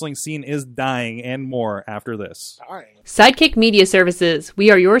independent wrestling scene is dying and more after this. Sidekick Media Services.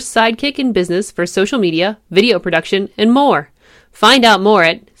 We are your sidekick in business for social media, video production, and more. Find out more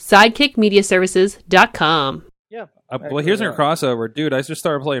at sidekickmediaservices.com. Yeah. Well, here's your crossover, dude. I just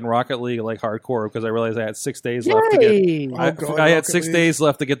started playing Rocket League like hardcore because I realized I had 6 days left to get. Yay! I God, had Rocket 6 League. days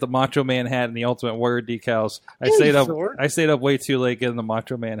left to get the Macho Man hat and the Ultimate Warrior decals. I stayed up way too late getting the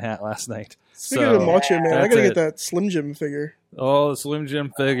Macho Man hat last night. Speaking of Macho Man, I that's gotta it. get that Slim Jim figure. Oh, the Slim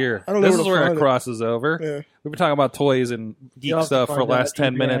Jim figure. I don't know This where is to where find it it. crosses over. Yeah. We've been talking about toys and geek You'll have to stuff for the find out last at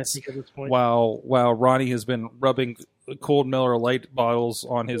 10 TBI, I minutes think, at this point. while Ronnie has been rubbing cold Miller Lite bottles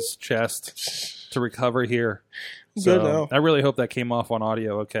on his chest to recover here. I'm So good now. I really hope that came off on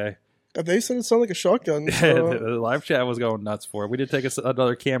audio okay. They said it sounded like a shotgun. the So, live chat was going nuts for it. We did take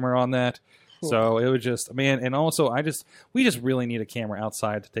another camera on that. So it was just, man, and also we just really need a camera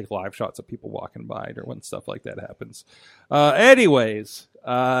outside to take live shots of people walking by or when stuff like that happens. Anyways,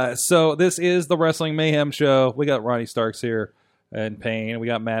 so this is the Wrestling Mayhem Show. We got Ronnie Starks here and Payne. We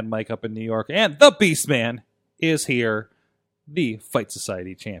got Mad Mike up in New York, and the Beastman is here, the Fight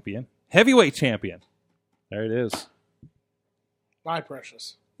Society champion, heavyweight champion. There it is. My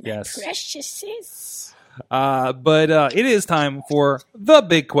precious. Yes. Precious. But it is time for the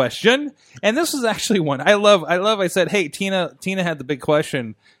big question, and this is actually one I love. I said, "Hey, Tina had the big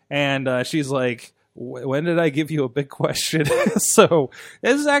question," and she's like, "When did I give you a big question?" So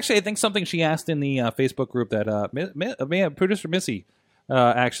this is actually, I think, something she asked in the Facebook group that producer Missy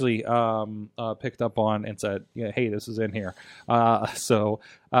actually picked up on and said, "Yeah, hey, this is in here." So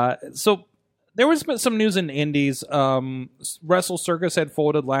there was some news in indies. Wrestle Circus had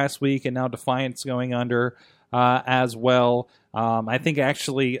folded last week, and now Defiant's going under as well. I think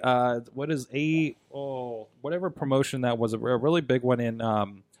actually, whatever promotion that was, a really big one in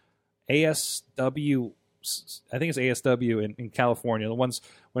ASW. I think it's ASW in California. The ones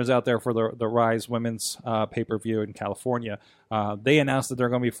out there for the Rise Women's pay-per-view in California. They announced that they're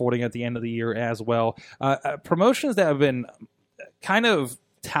going to be folding at the end of the year as well. Promotions that have been kind of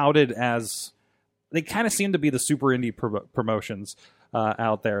touted as, they kind of seem to be the super indie promotions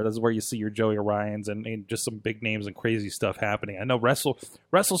out there. This is where you see your Joey Orions and just some big names and crazy stuff happening. I know Wrestle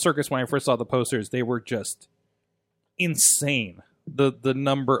Circus, when I first saw the posters, they were just insane. The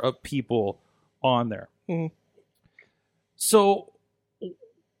number of people on there. Mm-hmm. So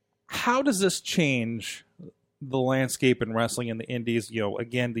how does this change the landscape in wrestling in the indies?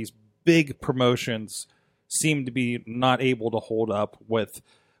 Again, these big promotions seem to be not able to hold up with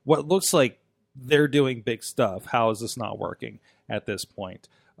what looks like they're doing big stuff. How is this not working at this point?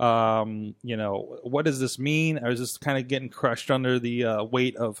 What does this mean? Or is this kind of getting crushed under the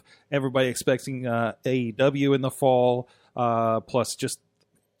weight of everybody expecting AEW in the fall, plus just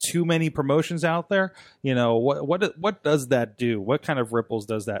too many promotions out there? What does that do? What kind of ripples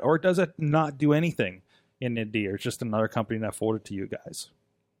does that? Or does it not do anything in indie, or just another company that folded to you guys?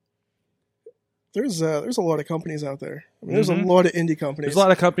 There's a lot of companies out there. I mean, there's a lot of indie companies. There's a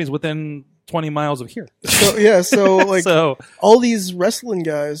lot of companies within 20 miles of here. So all these wrestling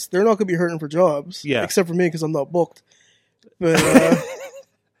guys, they're not going to be hurting for jobs. Yeah. Except for me, because I'm not booked. But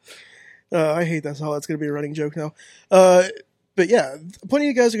I hate that's how that's going to be a running joke now. But yeah, plenty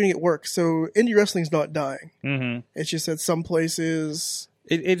of guys are going to get work. So indie wrestling's not dying. Mm-hmm. It's just that some places,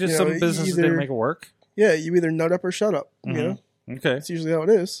 it just some businesses didn't make it work. Yeah, you either nut up or shut up. Mm-hmm. Okay. That's usually how it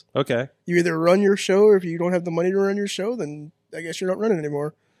is. Okay. You either run your show, or if you don't have the money to run your show, then I guess you're not running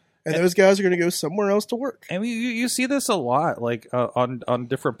anymore. And those guys are going to go somewhere else to work. And you see this a lot, like on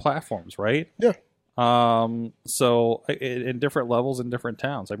different platforms, right? Yeah. So in different levels in different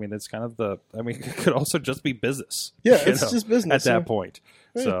towns. I mean, it's kind of it could also just be business. Yeah, it's just business at that point.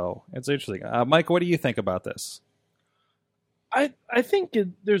 Right. So it's interesting. Mike, what do you think about this? I think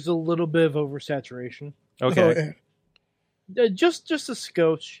there's a little bit of oversaturation. Okay. Oh, yeah. Just a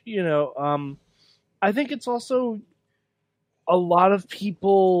scotch, I think it's also a lot of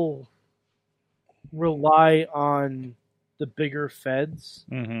people rely on the bigger feds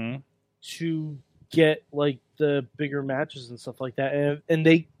to get like the bigger matches and stuff like that, and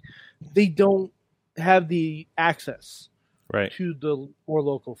they don't have the access to the more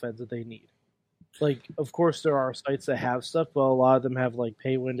local feds that they need. Like, of course, there are sites that have stuff, but a lot of them have like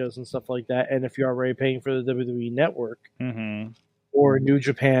pay windows and stuff like that. And if you're already paying for the WWE Network or New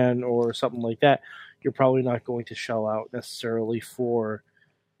Japan or something like that, you're probably not going to shell out necessarily for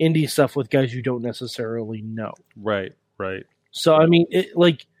indie stuff with guys you don't necessarily know. Right. So I mean,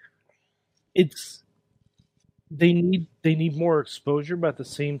 they need more exposure, but at the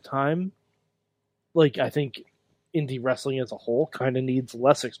same time, like, I think indie wrestling as a whole kind of needs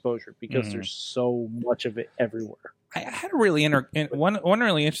less exposure because there's so much of it everywhere. I had a really one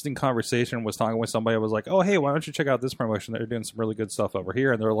really interesting conversation. Was talking with somebody. I was like, "Oh, hey, why don't you check out this promotion? They're doing some really good stuff over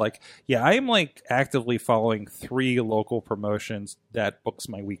here." And they're like, "Yeah, I am like actively following 3 local promotions that books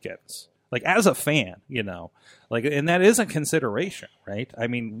my weekends. Like, as a fan, like, and that is a consideration, right? I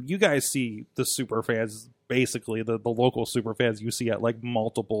mean, you guys see the super fans, basically the local super fans you see at like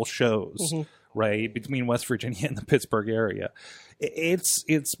multiple shows, right, between West Virginia and the Pittsburgh area. It's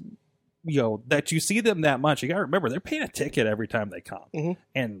that you see them that much. You got to remember, they're paying a ticket every time they come,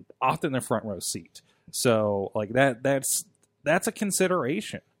 and often the front row seat. So like that's a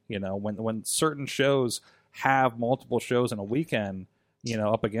consideration, when certain shows have multiple shows in a weekend,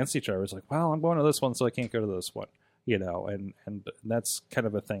 up against each other. It's like, well, I'm going to this one, so I can't go to this one, and that's kind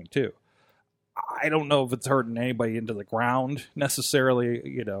of a thing too. I don't know if it's hurting anybody into the ground necessarily,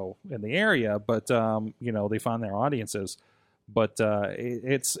 in the area, but they find their audiences. But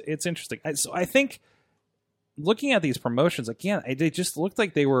it's interesting. So I think looking at these promotions again, they just looked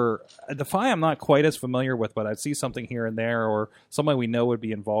like they were Defy. I'm not quite as familiar with, but I'd see something here and there, or somebody we know would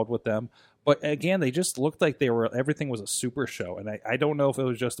be involved with them. But again, they just looked like everything was a super show, and I don't know if it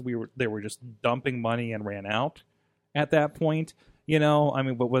was just they were just dumping money and ran out at that point. I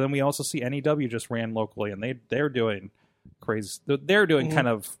mean, but then we also see NEW just ran locally, and they're doing crazy. They're doing kind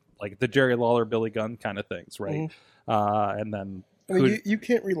of like the Jerry Lawler, Billy Gunn kind of things, right? And then I mean, you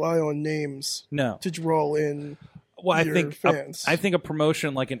can't rely on names to draw in Well, I your think fans. I think a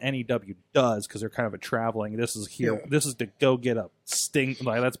promotion like an NEW does, because they're kind of a traveling. This is here. Yeah. This is to go get a sting.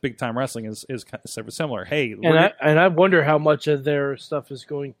 Like that's big time wrestling is kind of similar. Hey, And I wonder how much of their stuff is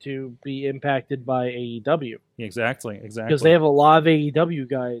going to be impacted by AEW, exactly. because they have a lot of AEW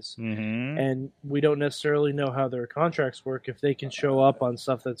guys, Mm-hmm. and we don't necessarily know how their contracts work if they can show up on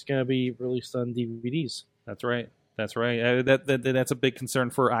stuff that's going to be released on DVDs. That's right. That's right. That's a big concern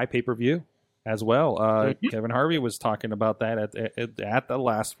for iPay-per-view as well. Kevin Harvey was talking about that at the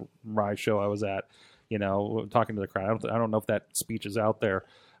last Rise show I was at. You know, talking to the crowd. I don't know if that speech is out there,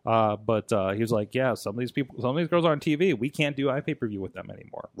 but he was like, "Yeah, some of these girls are on TV. We can't do iPay-per-view with them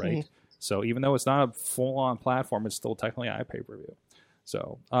anymore, right?" Mhm. So even though it's not a full-on platform, it's still technically iPay-per-view.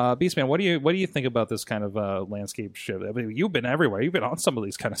 So, Beastman, what do you think about this kind of landscape shift? I mean, you've been everywhere. You've been on some of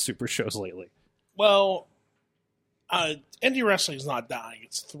these kind of super shows lately. Well, indie wrestling is not dying;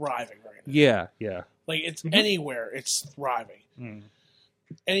 it's thriving right now. Yeah. Like it's anywhere, it's thriving. Mm.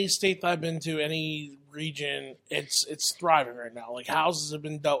 Any state that I've been to, any region, it's thriving right now. Like houses have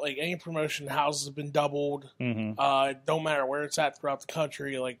been doubled. Like any promotion, houses have been doubled. Mm-hmm. Don't matter where it's at throughout the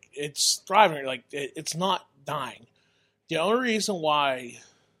country. Like it's thriving. Like it's not dying. The only reason why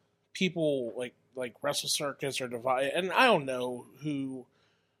people like Wrestle Circus are divided, and I don't know who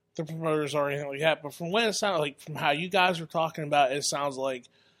the promoters are or anything like that, but from what it sounded like, from how you guys were talking about, it sounds like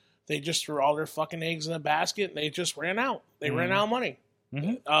they just threw all their fucking eggs in a basket and they just ran out. They ran out of money.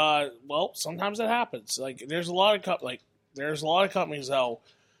 Mm-hmm. Well, sometimes that happens. Like there's a lot of companies that'll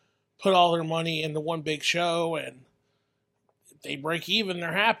put all their money into one big show, and if they break even,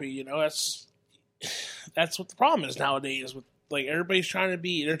 they're happy. You know, that's what the problem is nowadays. With like everybody's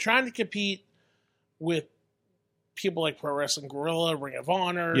they're trying to compete with people like Pro Wrestling Guerrilla, Ring of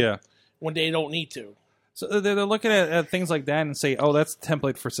Honor, Yeah. when they don't need to. So they're looking at things like that and say, oh, that's the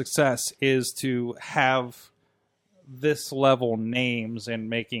template for success is to have this level names and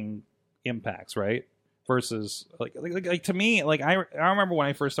making impacts, right? Versus like to me, like I remember when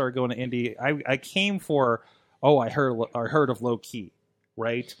I first started going to indie, I came for, I heard of Low Key,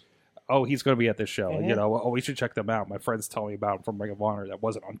 right? Oh, he's going to be at this show. Mm-hmm. You know, we should check them out. My friends tell me about him from Ring of Honor that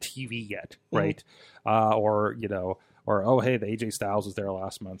wasn't on TV yet, right? Or hey, the AJ Styles was there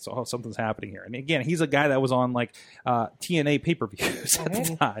last month, so something's happening here. And again, he's a guy that was on like TNA pay-per-views at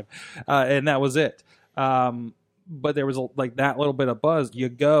the time, and that was it. But there was like that little bit of buzz. You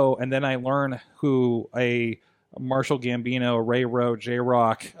go, and then I learn who a Marshall Gambino, Ray Rowe,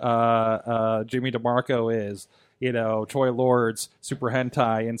 J-Rock, Jimmy DeMarco is. You know, Troy Lords, Super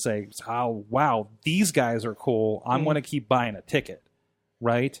Hentai, and say, "Oh, wow, these guys are cool. I'm going to keep buying a ticket,"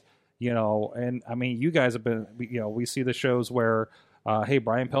 right? You know, and I mean, you guys have been, you know, we see the shows where, hey,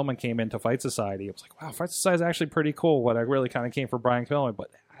 Brian Pillman came into Fight Society. It was like, wow, Fight Society is actually pretty cool. What I really kind of came for Brian Pillman,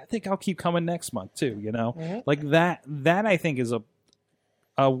 but I think I'll keep coming next month too. You know, like that I think is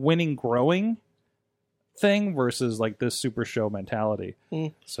a winning, growing thing versus like this super show mentality.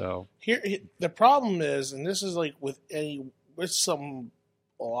 So Here, the problem is, and this is like with a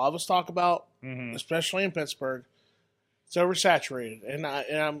lot of us talk about, especially in Pittsburgh, it's oversaturated.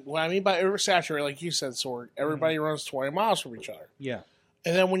 And what I mean by oversaturated, like you said, Sword, everybody runs 20 miles from each other. yeah,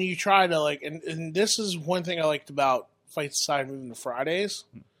 And then when you try to and this is one thing I liked about Fight Society moving to Fridays,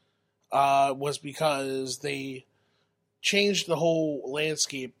 was because they changed the whole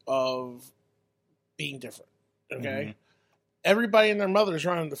landscape of being different. Okay, everybody and their mother's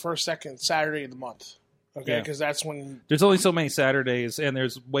running the first, second Saturday of the month. Okay, because that's when. there's only so many Saturdays, and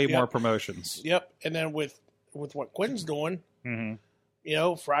there's way more promotions. Yep, and then with what Quinn's doing, Mm-hmm. you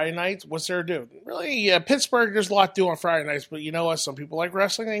know, Friday nights, what's there to do? Really, Pittsburgh, there's a lot to do on Friday nights, but you know what? Some people like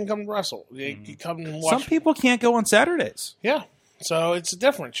wrestling, they can come to wrestle. They can come and watch. Some people can't go on Saturdays. Yeah. So it's a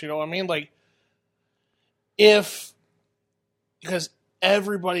difference, you know what I mean? Like, because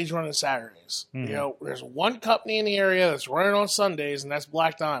everybody's running Saturdays. You know, there's one company in the area that's running on Sundays, and that's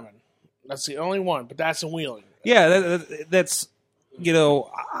Black Diamond. That's the only one, but that's in Wheeling. Yeah, that's, you know,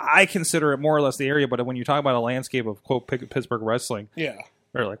 I consider it more or less the area, but when you talk about a landscape of, quote, Pittsburgh wrestling, Yeah.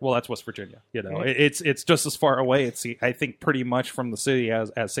 they're like, well, that's West Virginia. You know, it's just as far away. It's, I think, pretty much from the city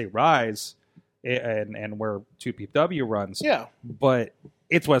as say, Rise and where 2PW runs. Yeah. But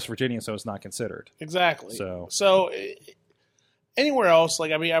it's West Virginia, so it's not considered. Exactly. So anywhere else,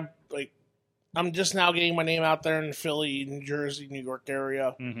 like, I mean, I'm just now getting my name out there in Philly, New Jersey, New York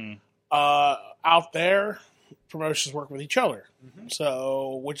area. Out there, promotions work with each other,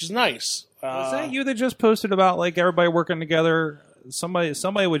 so which is nice. Was that you that just posted about like everybody working together?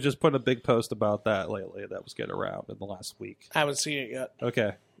 Somebody would just put a big post about that lately. That was getting around in the last week. I haven't seen it yet.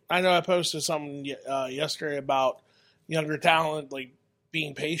 Okay. I know I posted something yesterday about younger talent, like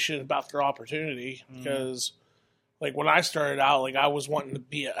being patient about their opportunity, because Like when I started out, like I was wanting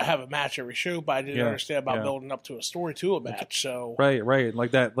to have a match every show, but I didn't Yeah, understand about yeah. building up to a story to a match. So Right.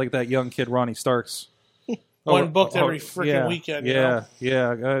 Like that young kid Ronnie Starks. one booked every freaking yeah, weekend. You know?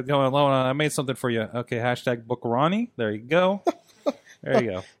 Yeah. Going alone. I made something for you. Okay. # book Ronnie. There you go. There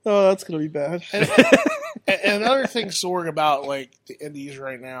you go. Oh, that's gonna be bad. And another thing, Sorg, about like the indies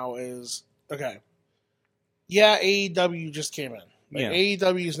right now is okay. Yeah, AEW just came in. Like, Yeah.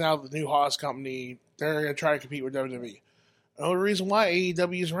 AEW is now the new Haas company. They're going to try to compete with WWE. The only reason why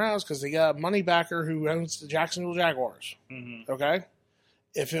AEW is around is because they got a money backer who owns the Jacksonville Jaguars. Okay,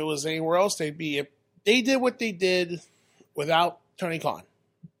 if it was anywhere else, they'd be. If they did what they did without Tony Khan,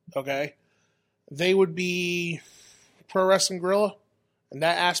 okay, they would be Pro Wrestling Guerrilla in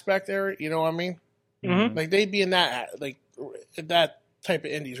that aspect there. You know what I mean? Mhm. Like they'd be in that type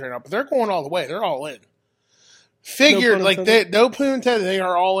of indies right now. But they're going all the way. They're all in. Figured pun like intended. no pun intended. They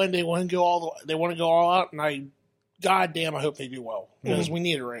are all in. They want to go all. They want to go all out. And goddamn, I hope they do well because we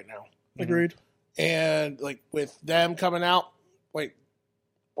need it right now. Agreed. And like with them coming out, like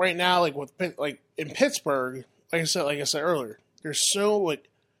right now, like like in Pittsburgh, like I said earlier, there's so like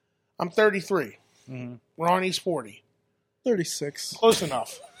I'm 33, Ronnie's 40, 36. close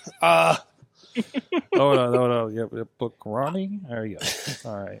enough. Oh no. Yeah, book Ronnie. There you go.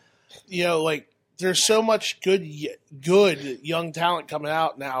 All right. You know, like there's so much good young talent coming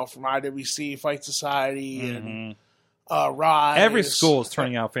out now from IWC, Fight Society, and Rise. Every school is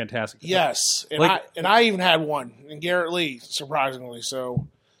turning out fantastic. Yes, and Like- I even had one, and Garrett Lee, surprisingly. So,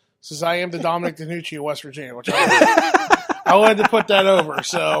 since I am the Dominic DiNucci of West Virginia, which I wanted to put that over.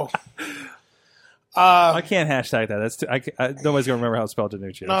 So, I can't hashtag that. That's nobody's gonna remember how to spell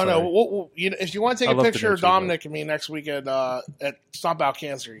DiNucci. no. If you want to I take a love picture of DiNucci, Dominic and me next week at Stomp Out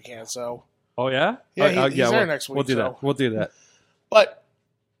Cancer, you can. So, Oh yeah. Yeah, he's there we'll- next week, We'll do so. that. We'll do that. but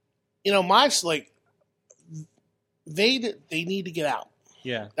my they need to get out.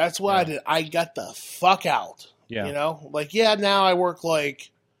 Yeah. That's what I did. I got the fuck out. Yeah. You know, now I work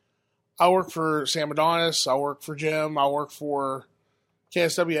for Sam Adonis. I work for Jim. I work for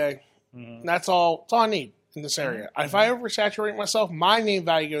KSWA. And that's all I need in this area. If I oversaturate myself, my name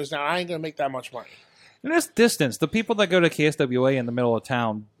value goes down. I ain't going to make that much money. In this distance, the people that go to KSWA in the middle of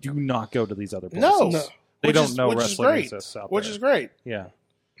town do not go to these other places. No. They Which don't is- know which is wrestling great. exists out Which there. is great. Yeah.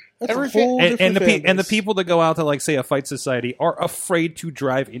 That's Everything- a whole And different the fan and the base. people that go out to like say a Fight Society are afraid to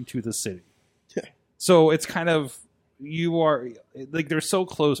drive into the city. Yeah. So it's kind of you are like they're so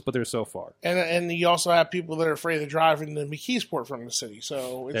close, but they're so far. And you also have people that are afraid to drive into McKeesport from the city.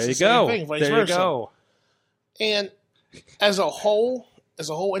 So it's There the you same go. thing, vice There you versa. go. And as a whole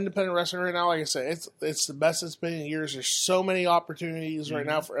independent wrestling right now, like I said, it's the best it's been in years. There's so many opportunities right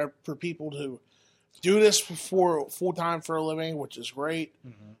now for people to do this for full time for a living, which is great.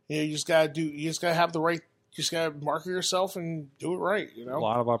 You just gotta have the right. You just gotta market yourself and do it right. You know, A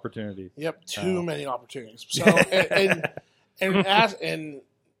lot of opportunity. Yep, too many opportunities. So and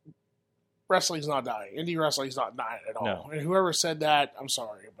wrestling's not dying. Indie wrestling's not dying at all. No. And whoever said that, I'm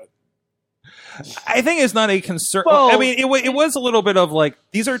sorry, but I think it's not a concern. Well- I mean, it was a little bit of like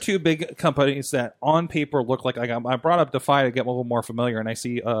these are two big companies that on paper look like I brought up Defy to get a little more familiar, and I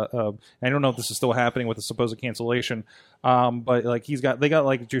see. I don't know if this is still happening with the supposed cancellation, but like they got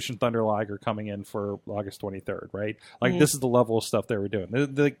like Jushin Thunder Liger coming in for August 23rd, right? Like this is the level of stuff they were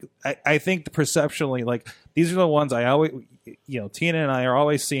doing. I think perceptually, like these are the ones I always, Tina and I are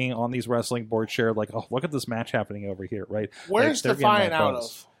always seeing on these wrestling boards shared. Like, oh, look at this match happening over here, right? where's Like, they're Defy getting that out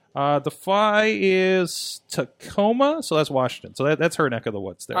buzz. of? Defy is Tacoma, so that's Washington. So that's her neck of the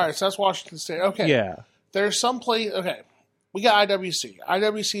woods there. All right, so that's Washington State. Okay, Yeah, there's some place. Okay, we got IWC.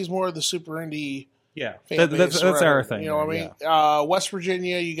 IWC is more of the super indie. yeah. fan That's base or our whatever, thing. You know what I mean? West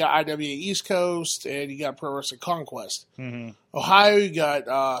Virginia, you got IWA East Coast, and you got Pro Wrestling Conquest. Ohio, you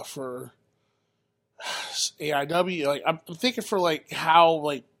got for AIW. Like I'm thinking for like how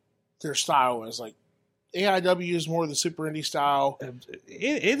like their style is. Like AIW is more the super indie style.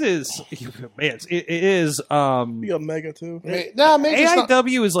 It is. Man, it is. We got Mega too. No, maybe it's not.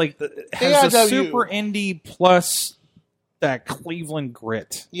 AIW is like has the AIW. super indie plus that Cleveland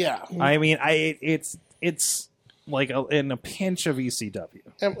grit. Yeah, I mean, it's like in a pinch of ECW.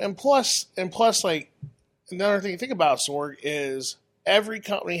 and plus, like another thing to think about, Sorg, is every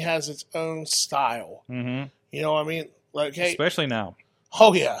company has its own style. Mm-hmm. You know what I mean? Like, hey, Especially now.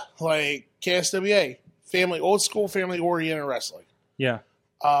 oh yeah, like KSWA, old school, family oriented wrestling. Yeah,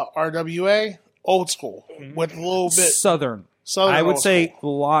 RWA, old school with a little bit Southern. southern. I would old say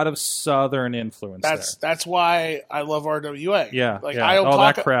school. a lot of Southern influence. That's why I love RWA. Yeah, like yeah. I don't Oh,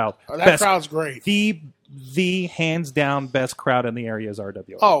 talk. that crowd. That Best- crowd's great. the hands down best crowd in the area is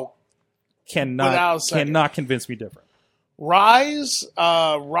RWA. Oh, Without a second. cannot convince me different. Rise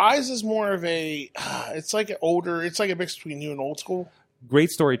is more of a. It's like a mix between new and old school.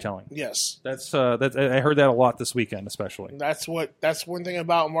 Great storytelling. Yes, That's I heard that a lot this weekend, especially. that's one thing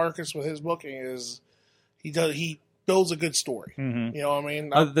about Marcus with his booking is he builds a good story. Mm-hmm. You know what I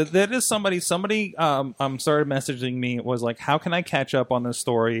mean? That is somebody started messaging me, was like, how can I catch up on this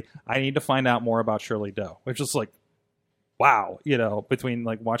story? I need to find out more about Shirley Doe, which is like, wow, between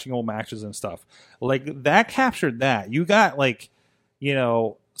like watching old matches and stuff, like that captured that. You got like,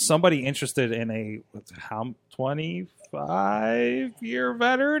 somebody interested in a 25-year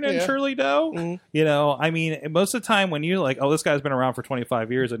veteran in Shirley Doe. Mm-hmm. I mean, most of the time when you like, oh, this guy's been around for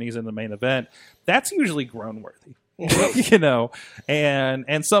 25 years and he's in the main event, that's usually grown worthy.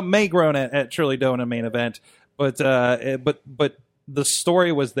 And some may groan at Shirley Doe in a main event, but the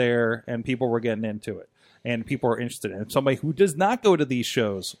story was there and people were getting into it and people were interested in it. Somebody who does not go to these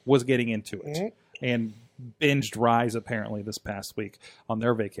shows was getting into it and binged Rise apparently this past week on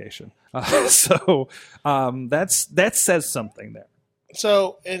their vacation. So that says something there.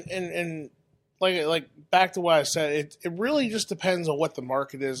 So and like back to what I said, it really just depends on what the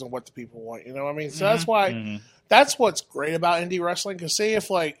market is and what the people want. You know what I mean? So that's why that's what's great about indie wrestling. Because say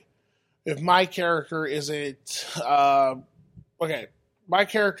if my character isn't my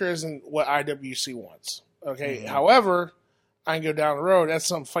character isn't what IWC wants. Okay, however, I can go down the road. That's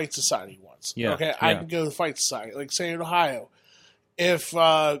something Fight Society wants. Yeah, okay, I can go to Fight Society. Like say in Ohio, if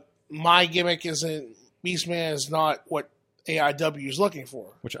my gimmick isn't Beastman is not what AIW is looking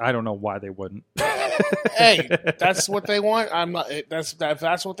for, Which I don't know why they wouldn't. hey, that's what they want. I'm not. If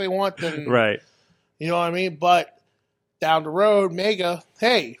that's what they want, then Right. You know what I mean? But down the road, Mega,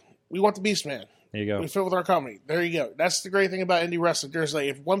 hey, we want the Beastman. There you go. We fit with our company. There you go. That's the great thing about indie wrestling. There's like,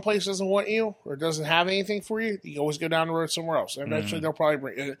 if one place doesn't want you or doesn't have anything for you, you always go down the road somewhere else. And eventually they'll probably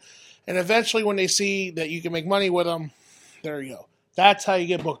bring it. And eventually when they see that you can make money with them, there you go. That's how you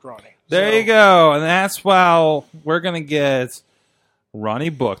get booked, Ronnie. There you go. And that's how we're going to get Ronnie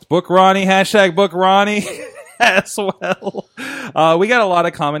booked. Book Ronnie, hashtag book Ronnie as well. We got a lot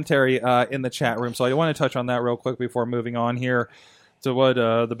of commentary in the chat room, so I want to touch on that real quick before moving on here to what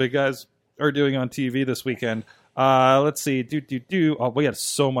the big guys are doing on TV this weekend. Let's see. Oh, we had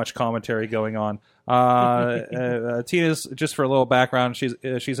so much commentary going on. Tina's, just for a little background,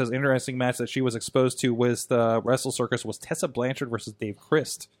 she says interesting match that she was exposed to with the Wrestle Circus was Tessa Blanchard versus Dave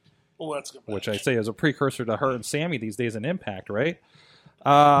Christ. Oh, that's a good match. Which I say is a precursor to her and Sammy these days in Impact, right?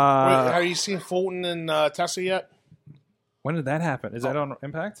 Wait, have you seen Fulton and Tessa yet? When did that happen? Is that on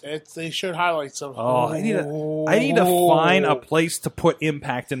Impact? They showed highlights of. Oh, I need to find a place to put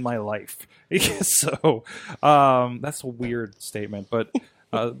Impact in my life. So that's a weird statement, but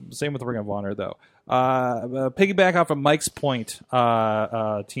same with Ring of Honor though. Piggyback off of Mike's point,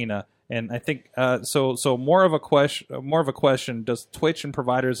 Tina, and I think so. More of a question: does Twitch and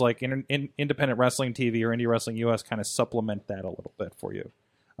providers like Independent Wrestling TV or Indie Wrestling US kind of supplement that a little bit for you?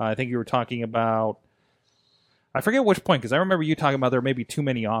 I think you were talking about. I forget which point, because I remember you talking about there may be too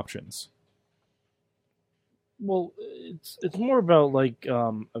many options. Well, it's more about like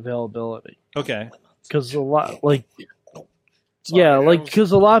availability. Okay. Because a lot because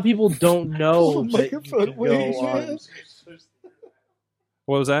a lot of people don't know that you can go on.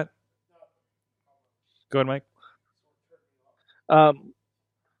 What was that? Go ahead, Mike.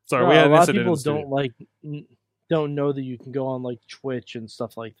 Sorry, we had a an lot of incident people in the studio. don't know that you can go on like Twitch and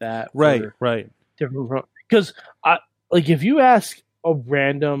stuff like that. Right. Different because if you ask a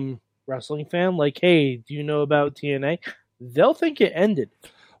random wrestling fan, like, hey, do you know about TNA? They'll think it ended.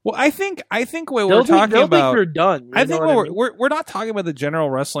 Well, I think what we're talking they'll about. Think you're done. I think we're not talking about the general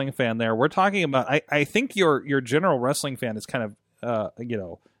wrestling fan there. We're talking about. I think your general wrestling fan is kind of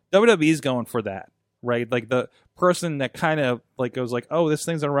WWE's going for that, right? Like the person that kind of like goes like, oh, this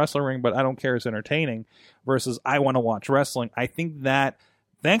thing's in a wrestling ring, but I don't care, it's entertaining. Versus I want to watch wrestling. I think that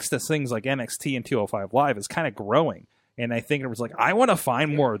thanks to things like NXT and 205 Live is kind of growing. And I think it was like, I want to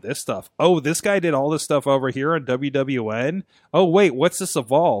find more of this stuff. Oh, this guy did all this stuff over here on WWN. Oh, wait, what's this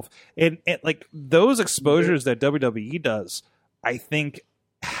Evolve? And like those exposures that WWE does, I think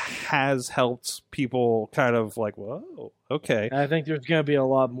has helped people kind of like, whoa, okay. I think there's going to be a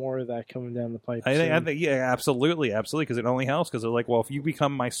lot more of that coming down the pipe. I think, yeah, absolutely, because it only helps because they're like, well, if you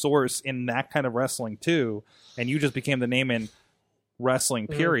become my source in that kind of wrestling too, and you just became the name in wrestling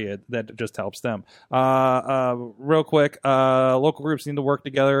period, that just helps them. Real quick, local groups need to work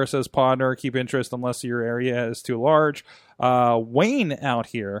together, says Podner. Keep interest unless your area is too large. Wayne out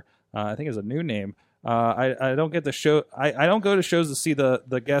here, I think is a new name, I don't get the show. I don't go to shows to see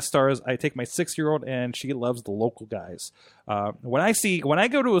the guest stars. I take my 6-year-old, and she loves the local guys. When I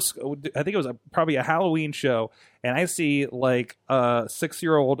go to I think it was probably a Halloween show, and I see like a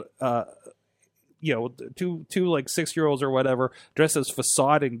 6-year-old, two like 6-year-olds or whatever dressed as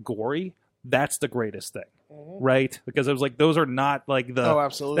Facade and Gory. That's the greatest thing. Right, because it was like those are not like the. Oh,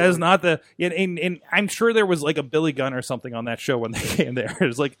 absolutely. That is not the. And I'm sure there was like a Billy Gunn or something on that show when they came there.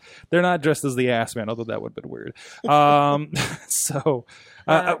 It's like they're not dressed as the Ass Man, although that would have been weird. So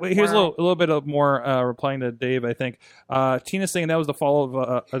here's a little bit of more replying to Dave. I think Tina's saying that was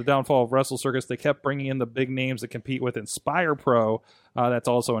the downfall of Wrestle Circus. They kept bringing in the big names that compete with Inspire Pro. That's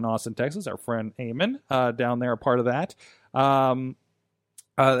also in Austin, Texas. Our friend Eamon down there, a part of that.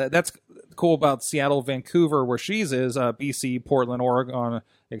 That's cool about Seattle, Vancouver, where she's is, BC, Portland, Oregon,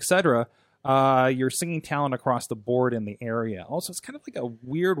 etc. You're singing talent across the board in the area. Also, it's kind of like a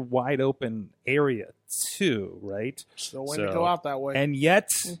weird, wide open area too, right? Still waiting to go out that way. And yet,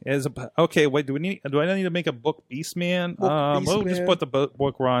 okay, wait, do I need to make a book Beastman? We'll just put the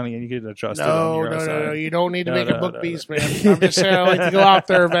book Ronnie, and you can adjust it on your side. No, you don't need to make a book Beastman. I'm just saying I like to go out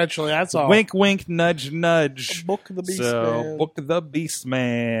there eventually. That's all. Wink, wink, nudge, nudge. Book the Beastman. So, book the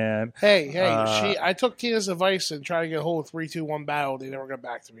Beastman. Hey, I took Tina's advice and tried to get a hold of 3-2-1 battle. They never got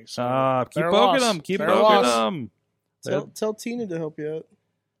back to me. So keep poking them. Keep poking them. Tell Tina to help you out.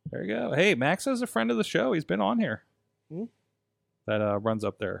 There you go. Hey, Max is a friend of the show. He's been on here. That runs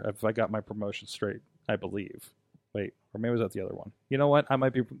up there. If I got my promotion straight, I believe. Wait, or maybe was that the other one? You know what? I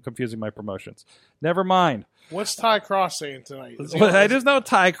might be confusing my promotions. Never mind. What's Ty Cross saying tonight? I just know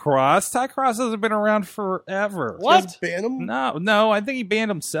Ty Cross. Ty Cross hasn't been around forever. What? Just ban him? No. I think he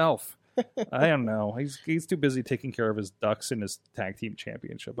banned himself. I don't know. He's too busy taking care of his ducks in his tag team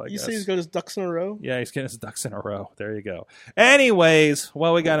championship, I guess. You say he's got his ducks in a row? Yeah, he's getting his ducks in a row. There you go. Anyways,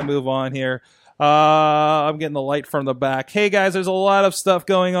 well, we got to move on here. I'm getting the light from the back. Hey, guys, there's a lot of stuff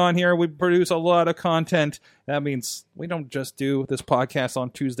going on here. We produce a lot of content. That means we don't just do this podcast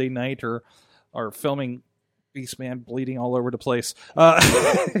on Tuesday night or filming Beastman bleeding all over the place.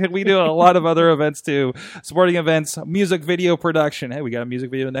 We do a lot of other events too. Sporting events, music video production. Hey, we got a music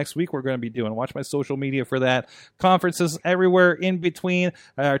video next week we're going to be doing. Watch my social media for that. Conferences everywhere in between.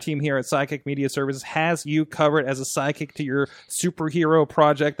 Our team here at Sidekick Media Services has you covered as a sidekick to your superhero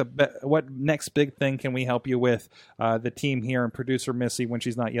project. What next big thing can we help you with? The team here and producer Missy, when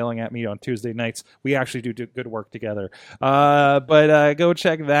she's not yelling at me on Tuesday nights, we actually do good work together. But go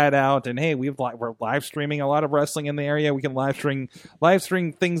check that out. And hey, we're live streaming a lot of wrestling in the area. We can live stream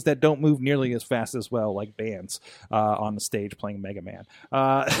things that don't move nearly as fast as well, like bands on the stage playing Mega Man.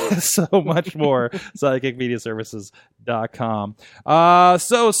 So much more. PsychicMediaServices.com.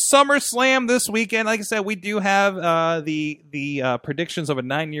 So SummerSlam this weekend. Like I said, we do have the predictions of a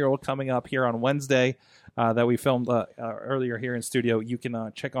 9-year-old coming up here on Wednesday. That we filmed earlier here in studio. You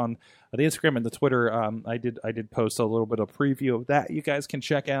can check on the Instagram and the Twitter. I did post a little bit of preview of that. You guys can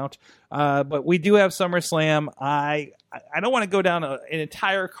check out. But we do have SummerSlam. I don't want to go down an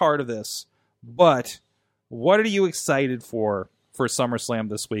entire card of this, but what are you excited for SummerSlam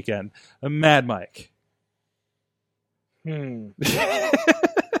this weekend? Mad Mike. No.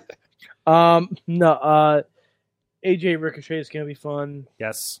 AJ Ricochet is going to be fun.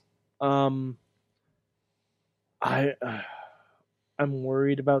 Yes. I'm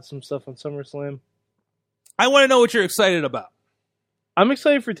worried about some stuff on SummerSlam. I want to know what you're excited about. I'm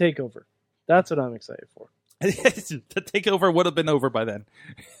excited for TakeOver. That's what I'm excited for. The TakeOver would have been over by then.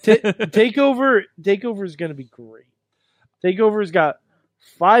 TakeOver is going to be great. TakeOver's got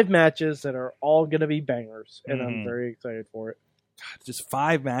 5 matches that are all going to be bangers, and I'm very excited for it. God, just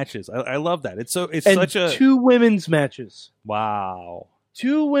 5 matches. I love that. It's and such a 2 women's matches. Wow.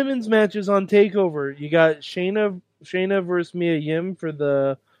 2 women's matches on TakeOver. You got Shayna versus Mia Yim for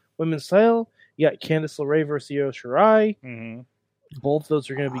the women's title. You got Candice LeRae versus Io Shirai. Mm-hmm. Both of those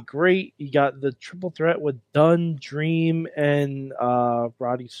are going to be great. You got the triple threat with Dunn, Dream, and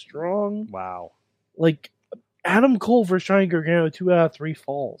Roddy Strong. Wow. Like, Adam Cole versus Johnny Gargano, 2 out of 3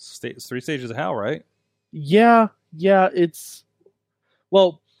 falls. 3 stages of hell, right? Yeah, it's...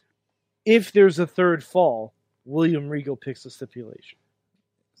 Well, if there's a 3rd fall, William Regal picks the stipulation.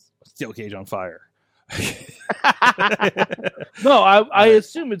 Steel cage on fire. No, I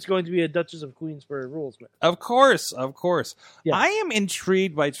assume it's going to be a Duchess of Queensberry rules match. Of course. Yeah. I am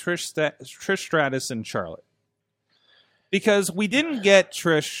intrigued by Trish Stratus and Charlotte. Because we didn't get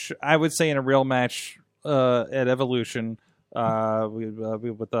Trish, I would say, in a real match at Evolution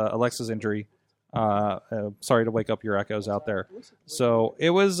with Alexa's injury. Sorry to wake up your echoes out there. So it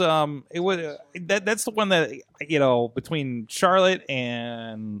was that's the one that, between Charlotte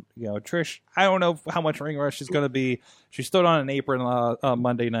and Trish. I don't know how much ring rust she's going to be. She stood on an apron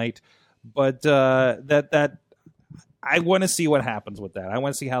Monday night, but that I want to see what happens with that. I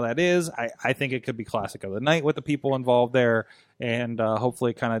want to see how that is. I think it could be classic of the night with the people involved there, and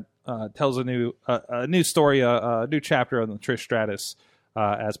hopefully it kind of tells a new story, a new chapter on the Trish Stratus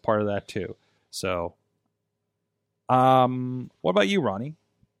as part of that too. So, what about you, Ronnie?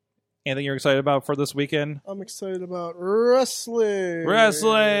 Anything you're excited about for this weekend? I'm excited about wrestling.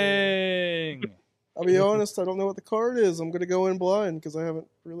 I'll be honest, I don't know what the card is. I'm going to go in blind because I haven't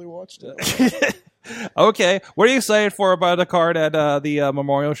really watched it. Okay. What are you excited for about the card at the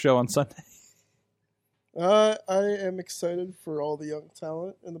Memorial Show on Sunday? I am excited for all the young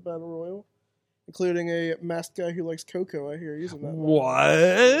talent in the Battle Royal, including a masked guy who likes Coco. I hear using that. What?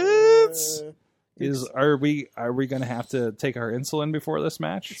 Are we going to have to take our insulin before this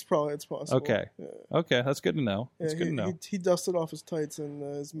match? It's possible. Okay. Yeah. Okay, that's good to know. He dusted off his tights and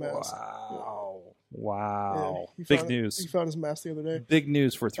his mask. Wow. Yeah, Big news. He found his mask the other day. Big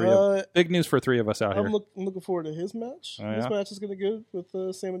news for three of us out here. I'm looking forward to his match. Oh, yeah? His match is going to be good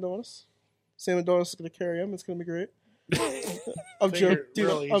with Sam Adonis. Sam Adonis is going to carry him. It's going to be great. I'm joking.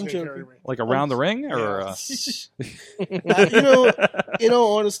 Dude, I'm joking. Like around the ring? Or in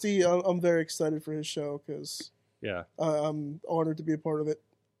all honesty, I'm very excited for his show because I'm honored to be a part of it,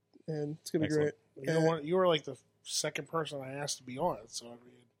 and it's going to be great. You were like the second person I asked to be on it, so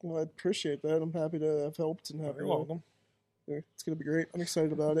well, I appreciate that. I'm happy to have helped and have. You're welcome. It's going to be great. I'm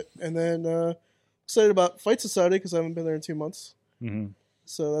excited about it, and then excited about Fight Society because I haven't been there in 2 months. Mm-hmm.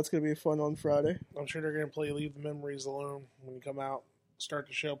 So that's going to be fun on Friday. I'm sure they're going to play Leave the Memories Alone when you come out. Start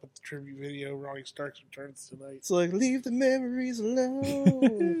the show with the tribute video. Ronnie Starks returns tonight. It's like, leave the memories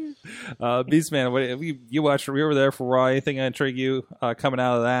alone. Beastman, you watched, we were there for Raw. Anything intrigue you coming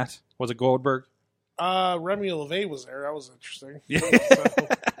out of that? Was it Goldberg? Remy LeVay was there. That was interesting. Yeah.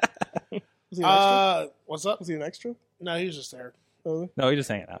 Was he an extra? What's up? Was he an extra? No, he was just there. Oh, No, he's just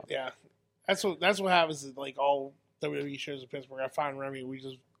hanging out. Yeah. That's what happens at like all WWE shows in Pittsburgh. I find Remy, we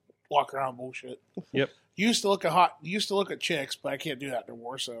just walk around bullshit. Yep. Used to look at chicks, but I can't do that no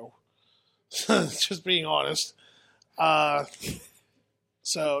more. So, just being honest.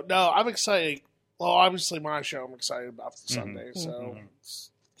 So no, I'm excited. Well, obviously my show I'm excited about for Sunday. So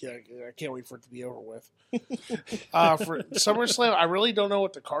yeah, I can't wait for it to be over with. For SummerSlam, I really don't know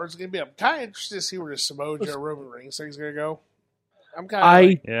what the card's going to be. I'm kind of interested to see where the Samoa Joe Roman Reigns thing's going to go. I'm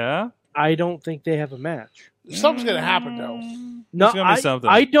kind of I don't think they have a match. Something's going to happen though. No, There's gonna be something.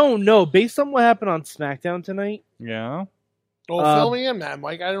 I don't know. Based on what happened on SmackDown tonight. Yeah. Well, fill me in, man,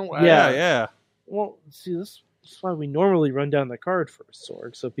 Mike. I don't. Yeah. Well, see, this is why we normally run down the card first,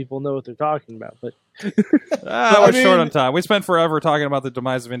 Sorg, so people know what they're talking about. But we're short on time. We spent forever talking about the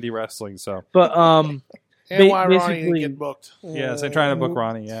demise of indie wrestling. So, but and why Ronnie didn't get booked? Yes, they're trying to book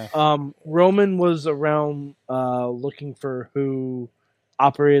Ronnie. Yeah. Roman was around looking for who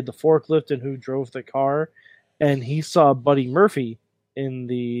operated the forklift and who drove the car, and he saw Buddy Murphy in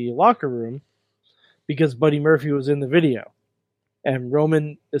the locker room because Buddy Murphy was in the video. And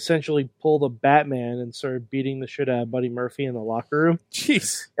Roman essentially pulled a Batman and started beating the shit out of Buddy Murphy in the locker room.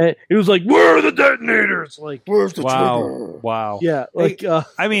 Jeez. And he was like, "Where are the detonators?" Like, where's the trigger? Wow. Yeah. Like,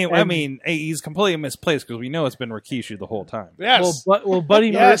 I mean, he's completely misplaced because we know it's been Rikishi the whole time. Yes. Well, Buddy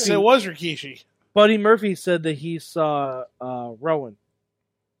yes, Murphy. it was Rikishi. Buddy Murphy said that he saw Rowan.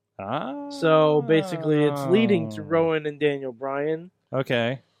 So basically, it's leading to Rowan and Daniel Bryan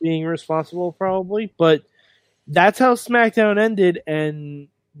being responsible, probably. But that's how SmackDown ended, and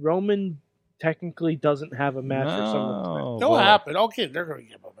Roman technically doesn't have a match for SummerSlam. It'll happen. Okay, they're going to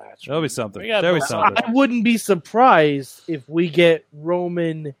give him a match. There'll be something. I wouldn't be surprised if we get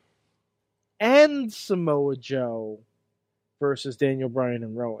Roman and Samoa Joe versus Daniel Bryan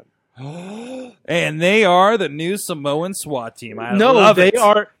and Rowan. And they are the new Samoan SWAT team.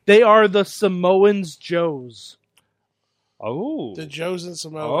 They are the Samoans Joes. Oh, the Joes and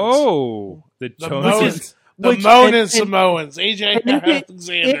Samoans. Oh, the Joes. The Moan Samoans. AJ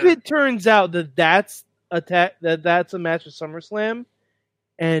Alexander. If it turns out that that's a match at SummerSlam,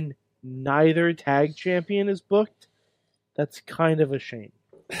 and neither tag champion is booked, that's kind of a shame.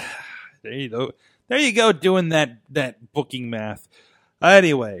 There you go. There you go, doing that booking math.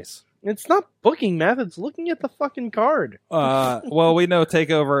 Anyways. It's not booking math, it's looking at the fucking card. Well, we know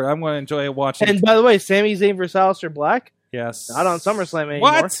TakeOver. I'm going to enjoy watching. And by the way, Sami Zayn versus Aleister Black? Yes. Not on SummerSlam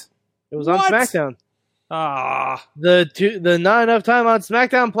anymore. What? It was on SmackDown. Ah. The not enough time on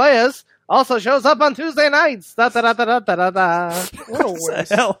SmackDown players. Also shows up on Tuesday nights. Da, da, da, da, da, da, da. What a What the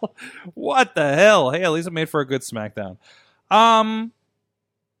waste. hell? What the hell? Hey, at least it made for a good SmackDown. I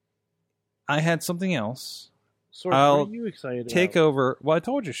had something else. Sorg, I'll what are you excited Take about? over. Well, I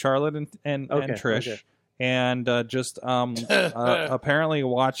told you, Charlotte and Okay, Trish, okay. and just apparently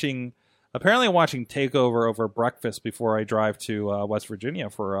watching Takeover over breakfast before I drive to West Virginia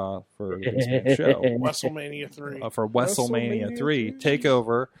for this show. WrestleMania 3. For WrestleMania WrestleMania 3 3?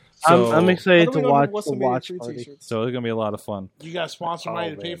 Takeover. So, I'm How excited do to we not watch have the WrestleMania watch 3 party. t-shirts? So it's gonna be a lot of fun. You got sponsor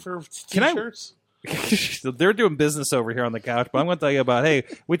money to pay man. for Can I- t-shirts? They're doing business over here on the couch, but I'm going to tell you about, hey,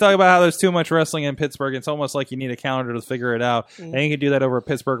 we talk about how there's too much wrestling in Pittsburgh. It's almost like you need a calendar to figure it out. And you can do that over at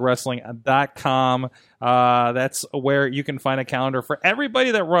PittsburghWrestling.com. That's where you can find a calendar for everybody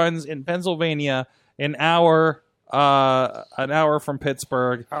that runs in Pennsylvania an hour from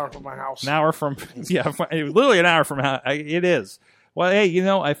Pittsburgh. Power from my house. An hour from, literally an hour from how it is. Well, hey,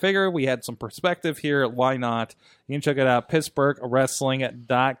 I figure we had some perspective here. Why not? You can check it out,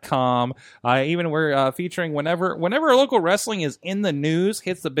 PittsburghWrestling.com. Even we're featuring whenever local wrestling is in the news,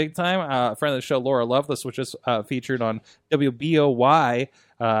 hits the big time. A friend of the show, Laura Lovelace, was just featured on WBOY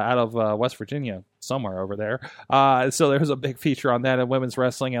out of West Virginia, somewhere over there. So there's a big feature on that in women's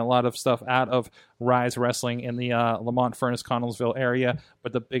wrestling and a lot of stuff out of Rise Wrestling in the Lamont, Furnace, Connellsville area.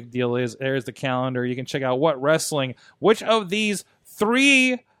 But the big deal is there's the calendar. You can check out which of these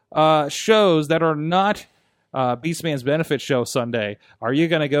 3 shows that are not Beastman's Benefit Show Sunday are you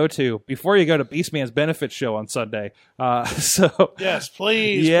going to go to before you go to Beastman's Benefit Show on Sunday? Yes,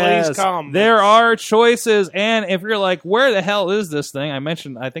 please come. There are choices, and if you're like, where the hell is this thing? I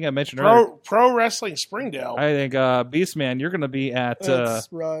think I mentioned earlier. Pro Wrestling Springdale. I think Beastman, you're going to be at That's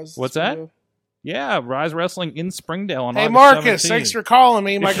Rise. what's that? Rise Wrestling in Springdale on Hey August Marcus, 17th. thanks for calling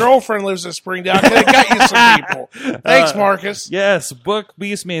me. My girlfriend lives in Springdale. I could have got you some people. Thanks, Marcus. Yes, book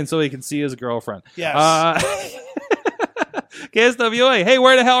Beastman so he can see his girlfriend. Yes. KSWA, hey,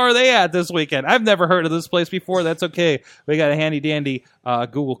 where the hell are they at this weekend? I've never heard of this place before. That's okay. We got a handy dandy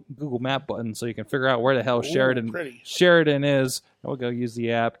Google Map button so you can figure out where the hell pretty. Sheridan is. We'll go use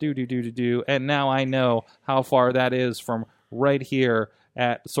the app. Do. And now I know how far that is from right here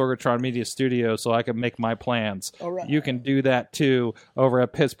at Sorgatron Media Studio so I can make my plans. All right. You can do that too over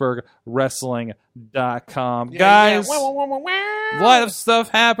at PittsburghWrestling.com. Guys, a lot of stuff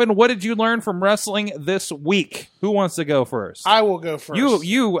happened. What did you learn from wrestling this week? Who wants to go first? I will go first.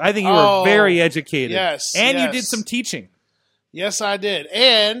 I think you were very educated. Yes, And you yes. did some teaching. Yes, I did.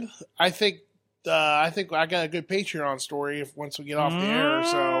 And I think I got a good Patreon story once we get off the air.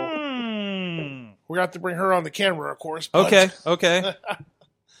 So we're going to have to bring her on the camera, of course. But Okay.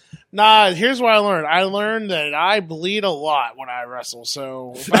 Nah, here's what I learned. I learned that I bleed a lot when I wrestle.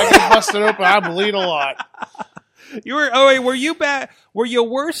 So if I get busted open, I bleed a lot. Were you bad? Were you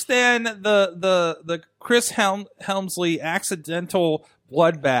worse than the Chris Helmsley accidental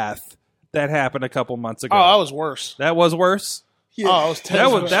bloodbath that happened a couple months ago? Oh, that was worse. That was worse. Yeah, Oh, it was That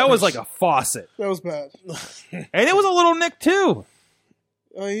terrible. was like a faucet, that was bad. and it was a little nick too.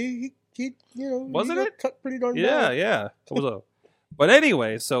 He Wasn't got it? cut pretty darn Yeah. bad. It was a. But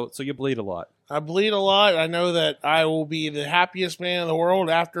anyway, so you bleed a lot. I bleed a lot. I know that I will be the happiest man in the world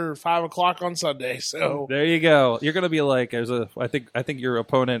after 5 o'clock on Sunday. So There you go. You're gonna be like, I think your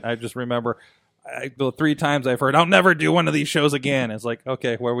opponent. I just remember. The 3 times I've heard, I'll never do one of these shows again. It's like,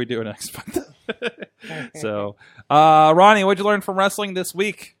 okay, what are we doing next month? So, Ronnie, what'd you learn from wrestling this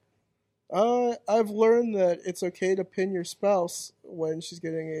week? I've learned that it's okay to pin your spouse when she's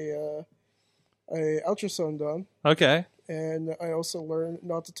getting a ultrasound done, Okay. and I also learned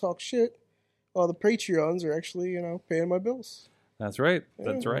not to talk shit while the Patreons are actually paying my bills. That's right.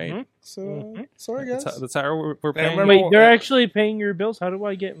 That's right. Mhm. So sorry guys. That's how we're paying. remember- Wait, they're actually paying your bills? How do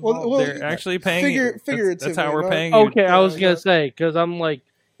I get involved? Well, They're actually paying. figuratively, That's how we're not- paying. you. okay, I was yeah, going yeah. to say, because I'm like,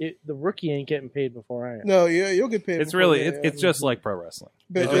 the rookie ain't getting paid before I am. No, you'll get paid. It's before really they, it's just like pro wrestling.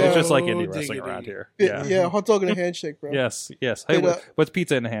 but, It's yeah, just like indie Oh, wrestling diggity. around here. yeah, Yeah. hot dog and a handshake, bro. Yes. Hey, But, what's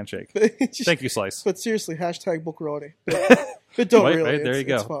pizza and a handshake? Thank you, Slice. But seriously, hashtag book Roddy. But don't Right, really. right, there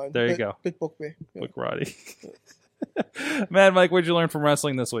you It's go. fine. There you But- go. But book me. Yeah. Look, Roddy. Mad Mike, what'd you learn from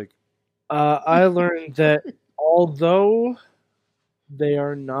wrestling this week? I learned that although they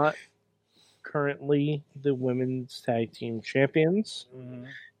are not currently the women's tag team champions,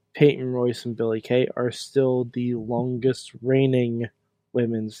 Peyton Royce and Billie Kay are still the longest reigning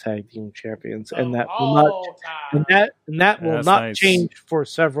women's tag team champions, and that will not will That's not nice. change for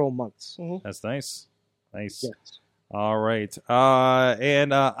several months. That's nice. Nice. Yes. All right.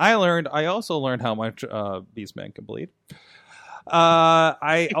 And I also learned how much Beastman can bleed.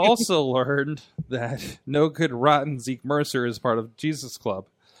 I also learned that No Good Rotten Zeke Mercer is part of Jesus Club.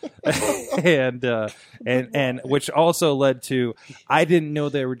 and which also led to I didn't know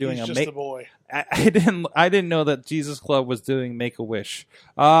they were doing He's a just a boy. I didn't know that Jesus Club was doing Make a Wish.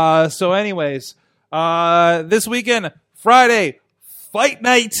 So anyways, this weekend, Friday, Fight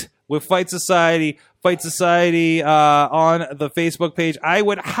Night with Fight Society. Fight Society on the Facebook page. I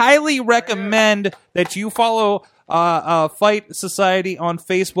would highly recommend that you follow Fight Society on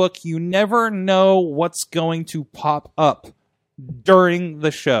Facebook. You never know what's going to pop up during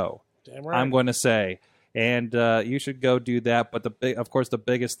the show. Damn right. I'm going to say. And you should go do that. But of course, the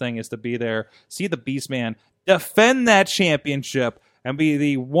biggest thing is to be there, see the Beastman defend that championship, and be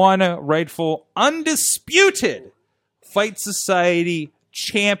the one rightful, undisputed Fight Society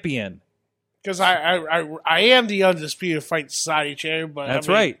champion. Because I am the undisputed Fight Society champion. But That's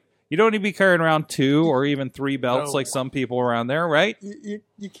I mean, right. You don't need to be carrying around 2 or even 3 belts No. like some people around there, right? You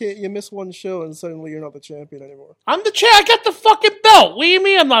can't. You miss one show and suddenly you're not the champion anymore. I'm the champ. I got the fucking belt. What do you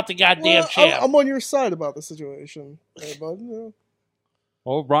mean I'm not the goddamn champ? I'm on your side about the situation, hey, bud. You know,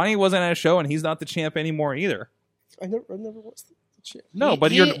 Well, Ronnie wasn't at a show, and he's not the champ anymore either. I never was the champ. No, He-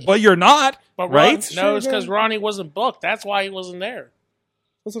 but he- you're not, But right? No, it's Sure, because yeah. Ronnie wasn't booked. That's why he wasn't there.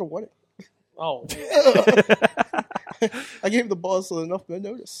 Was it a wedding? Oh, I gave the boss enough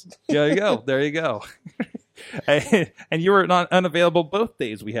notice. There you go. There you go. And you were not unavailable both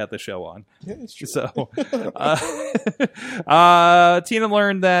days we had the show on. Yeah, it's true. So, Tina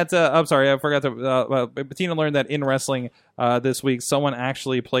learned that. I'm sorry, I forgot to. Tina learned that in wrestling this week, someone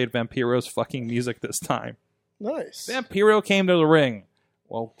actually played Vampiro's fucking music this time. Nice. Vampiro came to the ring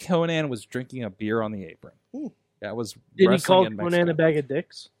while Conan was drinking a beer on the apron. Ooh. That was Did he wrestling call in Conan Mexico. a bag of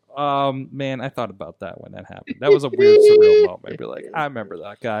dicks? Man, I thought about that when that happened. That was a weird, surreal moment. I'd be like, I remember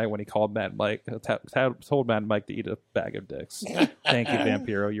that guy when he called Mad Mike, told Mad Mike to eat a bag of dicks. Thank you,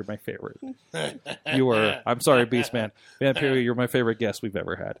 Vampiro. You're my favorite. You were. I'm sorry, Beastman. Vampiro, you're my favorite guest we've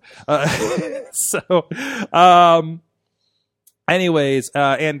ever had. Anyways,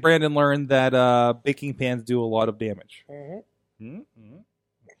 and Brandon learned that baking pans do a lot of damage. Mm-hmm.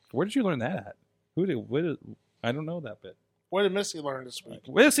 Where did you learn that at? I don't know that bit. what did Missy learn this week?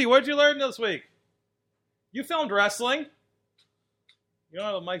 Missy, what did you learn this week? You filmed wrestling. You don't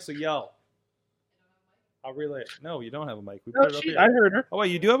have a mic, so yell. I'll relay it. No, you don't have a mic. We No, put it up here. I heard her. Oh,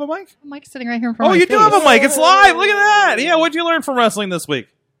 wait, you do have a mic? Mike's sitting right here in front Oh, of my you do face. have a mic. It's live. Look at that. Yeah, what did you learn from wrestling this week?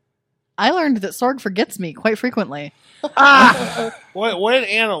 I learned that Sorg forgets me quite frequently. What did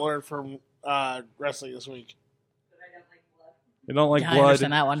Anna learn from wrestling this week? You don't like Yeah, I blood.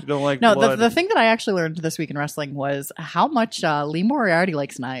 understand that one. You don't like No, blood. the thing that I actually learned this week in wrestling was how much Lee Moriarty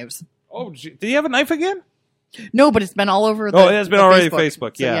likes knives. Oh, did he have a knife again? No, but it's been all over. Oh, it has been the already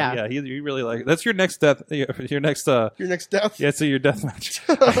Facebook. Facebook. So, Yeah. He really like. That's your next death. Your next. Your next death. Yeah, so your death match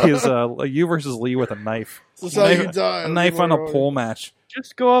is you versus Lee with a knife. This is how you Knife- die. A knife on a pole match.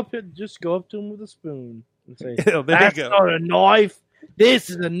 Just go up to him with a spoon and say, There "That's you go. not a knife. This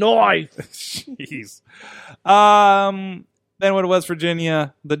is a knife." Jeez. Then what it was,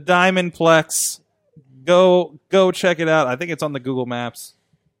 Virginia, the Diamond Plex. Go check it out. I think it's on the Google Maps.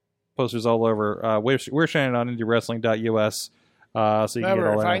 Posters all over. We're sharing it on IndieWrestling.us. So you can get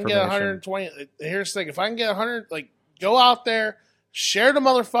Remember, all if that I can get information. 120, here's the thing: if I can get 100, go out there, share the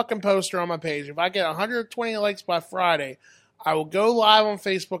motherfucking poster on my page. If I get 120 likes by Friday, I will go live on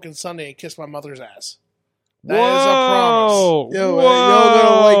Facebook and Sunday and kiss my mother's ass. That is a promise. Whoa! Yo, Whoa! y'all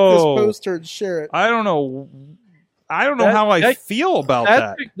gonna like this poster and share it. I don't know That- how I that- feel about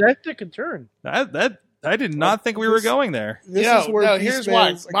that. That's a concern. That I did not think we were going there. This no, is where no. Here's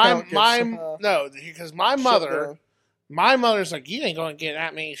why. Beastman's account Because my gets, mother, shut my mother's like, you ain't going to get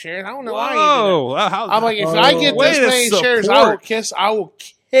that many shares. I don't know why you Whoa! How, do that. I'm like, if Oh, I get way this to many shares, support. I will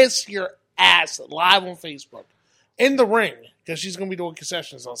kiss your ass live on Facebook in the ring because she's going to be doing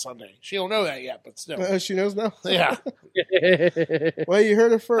concessions on Sunday. She don't know that yet, but still, down. She knows now. yeah. Well, you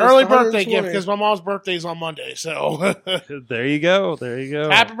heard it first. Early birthday 120. gift because my mom's birthday's on Monday. So There you go. There you go.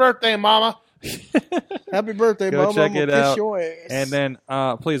 happy birthday, Mama. Happy birthday, Go Mama. check I'm it gonna kiss out. your ass. And then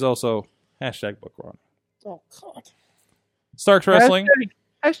please also hashtag book Ron. Oh God. Starks Wrestling.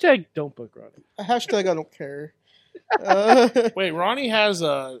 Hashtag don't book Ronnie. Hashtag I don't care. Wait, Ronnie has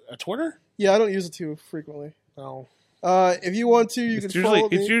a Twitter? Yeah, I don't use it too frequently. No. If you want to, you It's can follow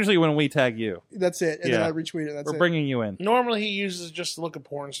me. usually when we tag you. That's it. And then Yeah. I retweet it. And that's We're it. bringing you in. Normally he uses just to look at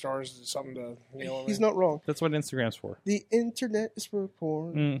porn stars, something to. He's not wrong. That's what Instagram's for. The internet is for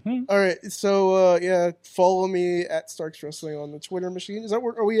porn. Mm-hmm. All right, so yeah, follow me at Starks Wrestling on the Twitter machine. Is that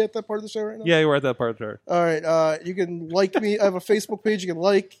where are we at that part of the show right now? Yeah, we're at that part there. All right, you can like me. I have a Facebook page you can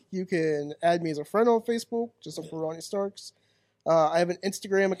like. You can add me as a friend on Facebook. Just look for Ronnie Starks. I have an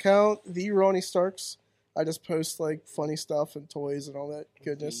Instagram account, the Ronnie Starks. I just post like funny stuff and toys and all that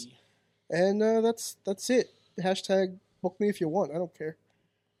goodness. And that's it. Hashtag book me if you want. I don't care.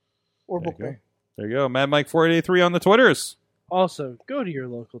 Or book me. There you go. Mad Mike 483 on the Twitters. Also, go to your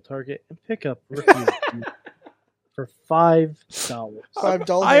local Target and pick up Rookie for $5.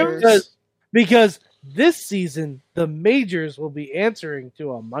 $5. Because this season, the majors will be answering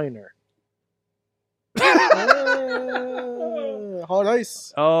to a minor. Hot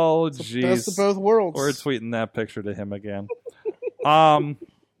ice. Oh, It's the jeez. best of both worlds. We're tweeting that picture to him again. I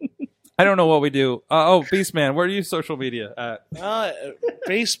don't know what we do. Beastman, where are you social media at?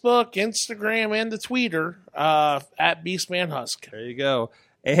 Facebook, Instagram, and the Twitter at Beastman Husk. There you go.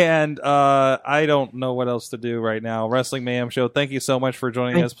 And I don't know what else to do right now. Wrestling Mayhem Show, thank you so much for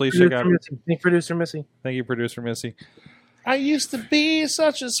joining us. Please check out. Thank Producer Missy. Thank you, Producer Missy. I used to be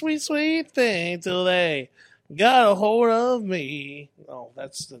such a sweet, sweet thing till they got a hold of me. Oh,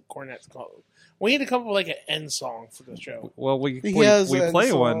 that's the cornet's called. We need to come up with like an end song for the show. Well, we has an play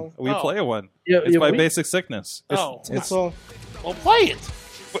song. one. We play one. Yeah, It's by we- Basic Sickness. Oh, Good song. well, play it.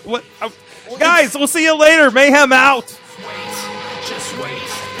 What? Guys, we'll see you later. Mayhem out. Just wait,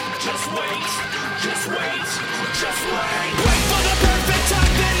 just wait, just wait, just wait. Wait for the perfect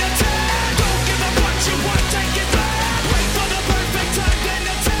time, then attack. Don't give up what you want, take it back. Wait for the perfect time, then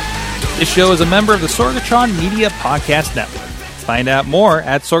attack. This show is a member of the Sorgatron Media Podcast Network. Find out more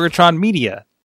at sorgatronmedia.com.